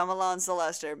 Night Shyamalan's The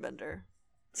Last Airbender.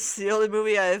 It's the only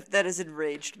movie that has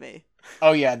enraged me.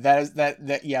 Oh yeah,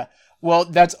 that yeah. Well,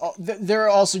 that's all. There are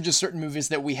also just certain movies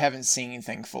that we haven't seen,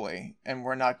 thankfully, and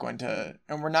we're not going to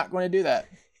do that.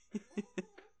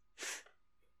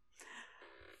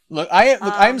 Look,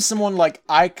 I'm someone like,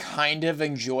 I kind of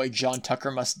enjoy John Tucker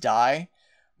Must Die,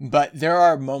 but there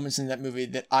are moments in that movie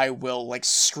that I will like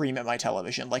scream at my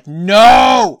television, like,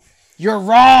 no, you're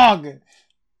wrong.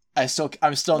 I'm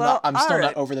still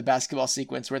not over the basketball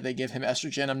sequence where they give him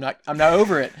estrogen. I'm not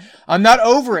over it. I'm not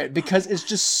over it because it's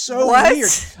just so weird.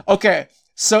 Okay.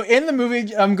 So in the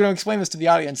movie, I'm going to explain this to the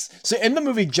audience. So in the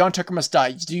movie John Tucker Must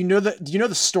Die, do you know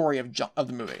the story of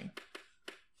the movie?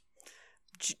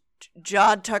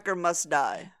 John Tucker Must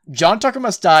Die. John Tucker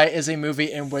Must Die is a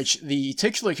movie in which the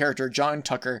titular character, John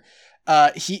Tucker,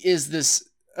 he is this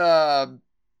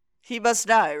he must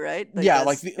die, right? Like, yeah,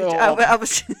 like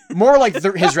more like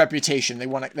his reputation. They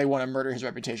want to murder his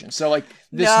reputation. So like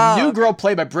this new girl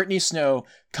played by Brittany Snow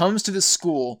comes to the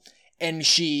school, and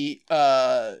she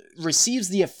receives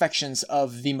the affections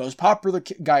of the most popular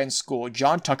guy in school,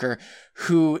 John Tucker,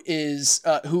 who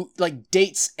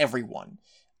dates everyone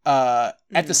at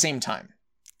the same time.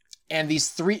 And these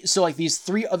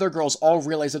three other girls all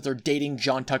realize that they're dating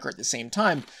John Tucker at the same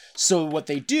time. So what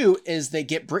they do is they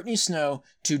get Brittany Snow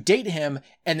to date him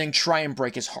and then try and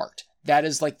break his heart. That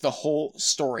is like the whole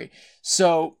story.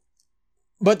 So,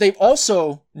 but they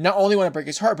also not only want to break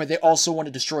his heart, but they also want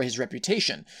to destroy his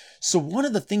reputation. So one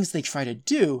of the things they try to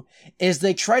do is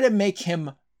they try to make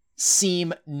him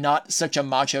seem not such a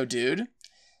macho dude.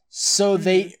 So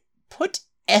they put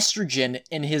estrogen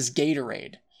in his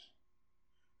Gatorade.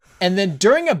 And then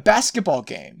during a basketball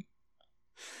game,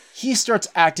 he starts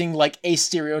acting like a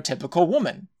stereotypical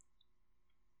woman.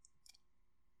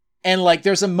 And like,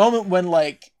 there's a moment when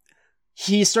like,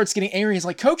 he starts getting angry. He's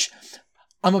like, Coach,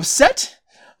 I'm upset.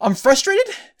 I'm frustrated.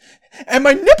 And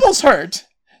my nipples hurt.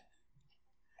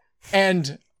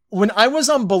 And when I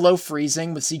was on Below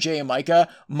Freezing with CJ and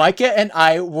Micah and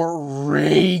I were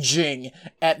raging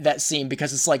at that scene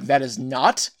because it's like, that is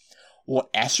not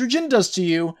what estrogen does to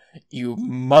you, you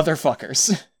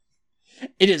motherfuckers.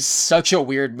 It is such a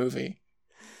weird movie.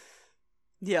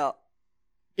 Yeah.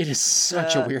 It is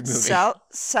such a weird movie.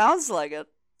 Sounds like it.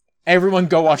 Everyone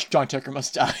go watch John Tucker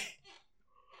Must Die.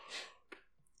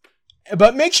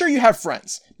 But make sure you have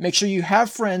friends. Make sure you have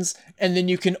friends, and then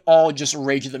you can all just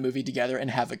rage at the movie together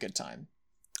and have a good time.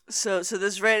 So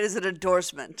this rate is an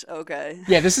endorsement, okay?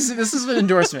 Yeah, this is an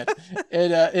endorsement.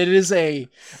 It is a.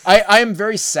 I am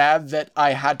very sad that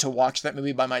I had to watch that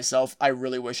movie by myself. I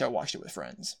really wish I watched it with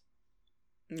friends.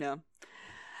 Yeah.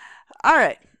 All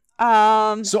right.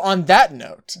 So on that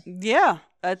note, yeah,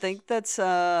 I think that's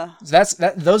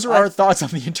those are our thoughts on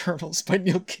the Eternals by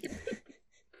Neil Gaiman.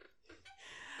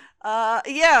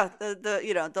 Yeah,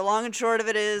 the long and short of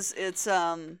it is it's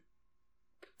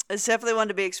definitely one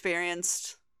to be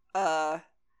experienced.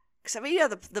 Because I mean, yeah,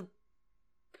 the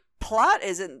plot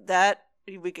isn't that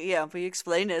we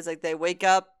explained it. It's like they wake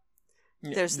up.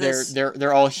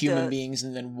 They're all human beings,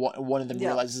 and then one of them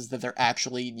realizes that they're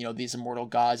actually these immortal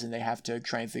gods, and they have to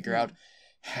try and figure out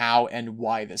how and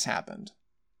why this happened.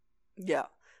 Yeah,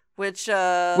 which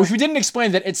we didn't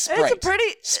explain that it's Sprite.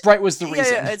 Sprite was the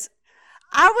reason. Yeah,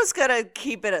 I was gonna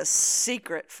keep it a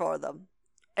secret for them.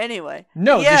 Anyway,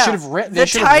 no, they should have read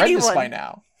this by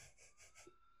now.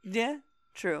 Yeah,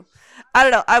 true. I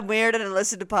don't know. I'm weird and I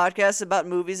listen to podcasts about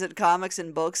movies and comics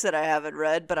and books that I haven't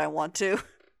read, but I want to.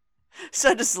 So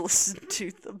I just listen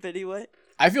to them anyway.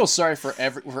 I feel sorry for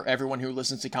everyone who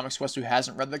listens to Comics Quest who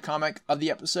hasn't read the comic of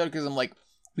the episode, because I'm like,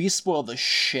 we spoil the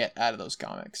shit out of those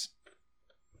comics.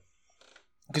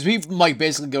 Because we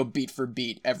basically go beat for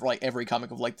beat every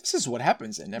comic of this is what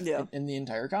happens in the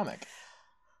entire comic.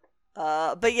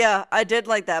 But yeah, I did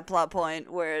like that plot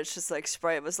point where it's just like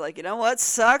Sprite was like, you know what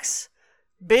sucks?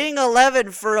 Being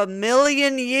 11 for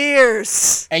 1,000,000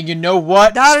 years. And you know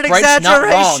what? Not an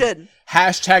exaggeration.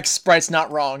 Hashtag Sprite's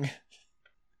not wrong.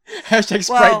 Hashtag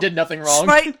Sprite did nothing wrong.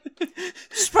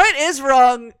 Sprite is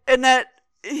wrong in that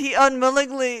he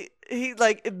unwillingly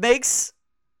makes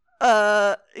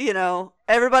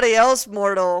everybody else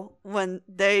mortal when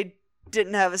they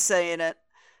didn't have a say in it,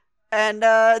 and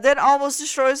then almost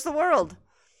destroys the world.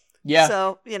 Yeah.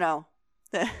 So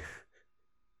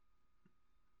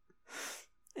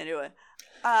anyway,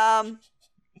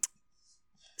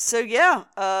 so yeah,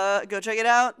 go check it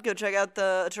out. Go check out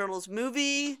the Eternals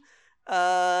movie.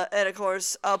 And of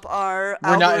course, up our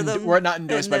algorithm. We're not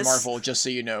endorsed by Marvel, just so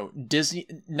you know.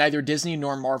 Neither Disney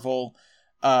nor Marvel,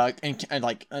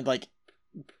 encountered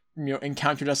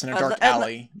us in a dark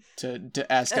alley to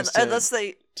ask us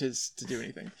to do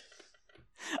anything.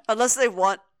 Unless they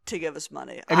want to give us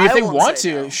money. I mean, if they want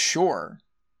to, sure.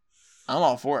 I'm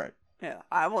all for it. Yeah,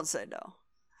 I won't say no.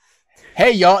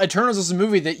 Hey, y'all, Eternals is a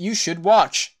movie that you should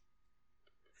watch.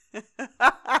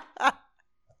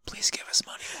 Please give us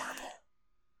money, Marvel.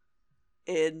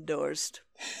 Endorsed.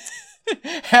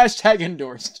 Hashtag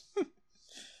endorsed.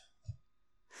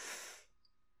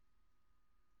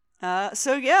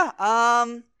 So yeah,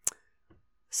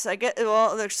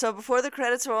 so before the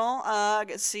credits roll, I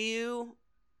get to see you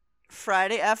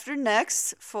Friday after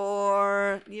next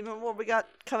for what we got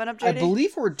coming up, JD? I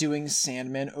believe we're doing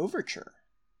Sandman Overture.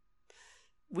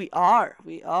 We are.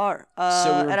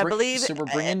 I believe so. We're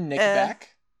bringing Nick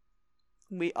back.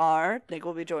 We are. Nick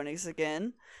will be joining us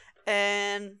again,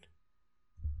 and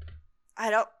I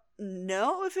don't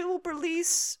know if it will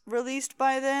released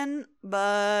by then,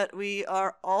 but we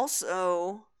are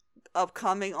also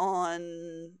upcoming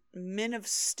on Men of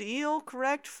Steel,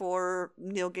 correct, for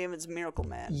Neil Gaiman's Miracle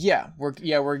Man. Yeah,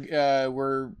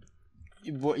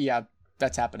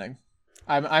 that's happening.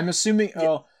 I'm assuming. Yeah.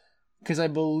 Oh, because I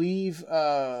believe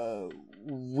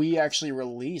we actually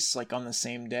release on the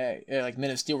same day. Men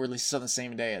of Steel releases on the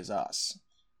same day as us.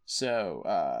 So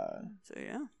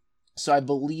yeah. So I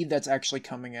believe that's actually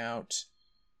coming out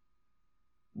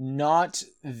not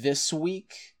this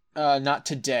week, not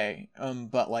today,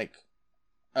 but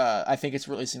I think it's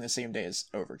releasing the same day as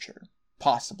Overture.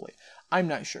 Possibly. I'm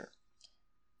not sure.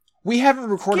 We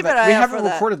haven't recorded that. We haven't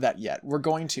recorded that yet. We're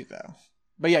going to, though.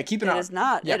 But yeah, keep an eye. It is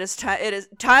not. Yep. It is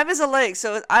time is a lake,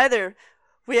 so either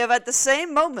we have at the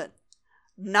same moment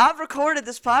not recorded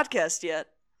this podcast yet,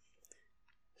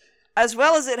 as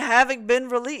well as it having been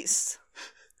released,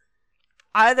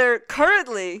 either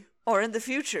currently or in the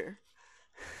future.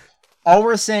 All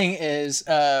we're saying is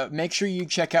make sure you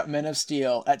check out Men of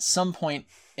Steel at some point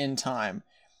in time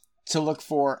to look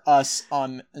for us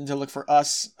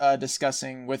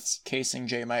discussing with Case and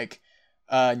J Mike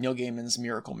Neil Gaiman's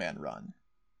Miracle Man run.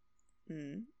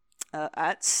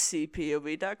 At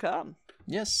cpov.com.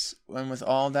 Yes, and with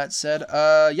all that said,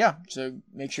 so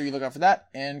make sure you look out for that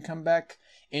and come back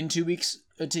in 2 weeks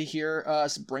to hear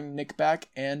us bring Nick back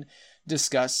and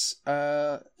discuss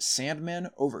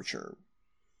Sandman Overture.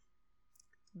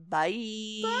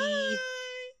 Bye. Bye.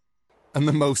 And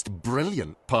the most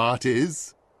brilliant part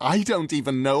is, I don't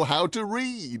even know how to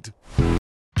read.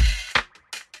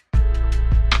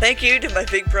 Thank you to my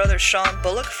big brother Sean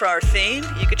Bullock for our theme.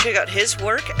 You can check out his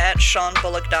work at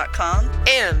SeanBullock.com.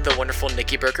 And the wonderful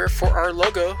Nikki Berger for our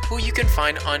logo, who you can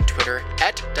find on Twitter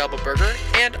at DoubleBurger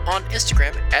and on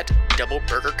Instagram at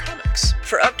DoubleBurgerComics.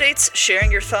 For updates,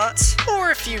 sharing your thoughts, or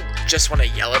if you just want to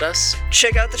yell at us,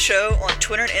 check out the show on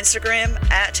Twitter and Instagram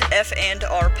at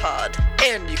F&RPod.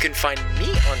 And you can find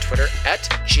me on Twitter at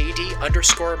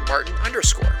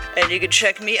JD_Martin_. And you can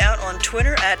check me out on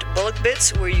Twitter at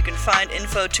BullockBits, where you can find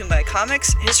info to my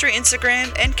comics, history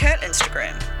Instagram, and cat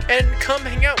Instagram. And come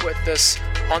hang out with us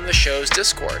on the show's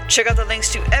Discord. Check out the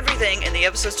links to everything in the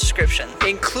episode's description,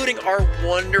 including our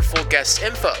wonderful guest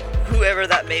info, whoever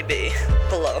that may be,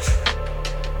 below.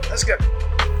 That's good.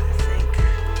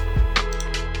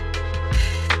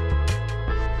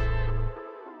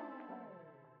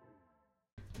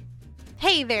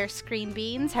 Hey there, Screen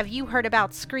Beans. Have you heard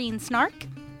about Screen Snark?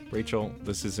 Rachel,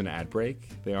 this is an ad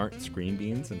break. They aren't Screen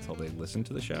Beans until they listen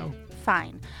to the show.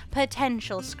 Fine.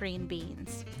 Potential Screen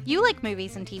Beans. You like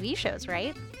movies and TV shows,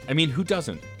 right? I mean, who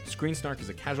doesn't? Screen Snark is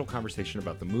a casual conversation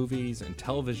about the movies and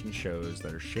television shows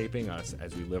that are shaping us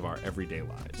as we live our everyday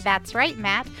lives. That's right,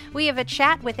 Matt. We have a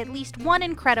chat with at least one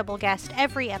incredible guest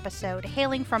every episode,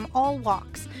 hailing from all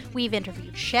walks. We've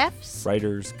interviewed chefs,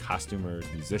 writers, costumers,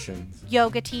 musicians,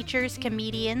 yoga teachers,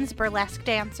 comedians, burlesque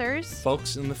dancers,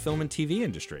 folks in the film and TV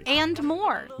industry, and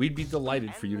more. We'd be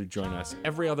delighted for you to join us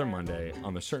every other Monday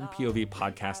on the Certain POV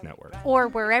Podcast Network. Or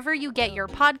wherever you get your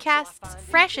podcasts,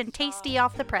 fresh and tasty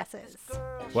off the presses.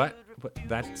 What?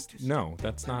 That's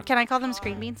not... Can I call them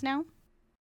Screen Beans now?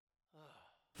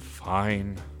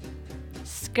 Fine.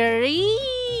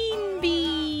 Screen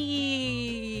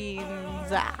Beans!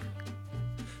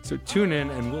 So tune in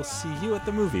and we'll see you at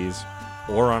the movies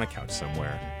or on a couch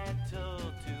somewhere.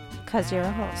 'Cause you're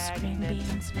all Screen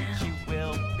Beans now. You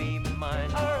will be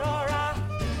mine, Aurora.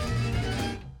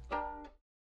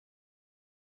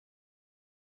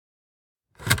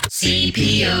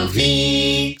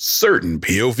 CPOV.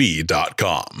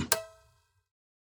 CertainPOV.com.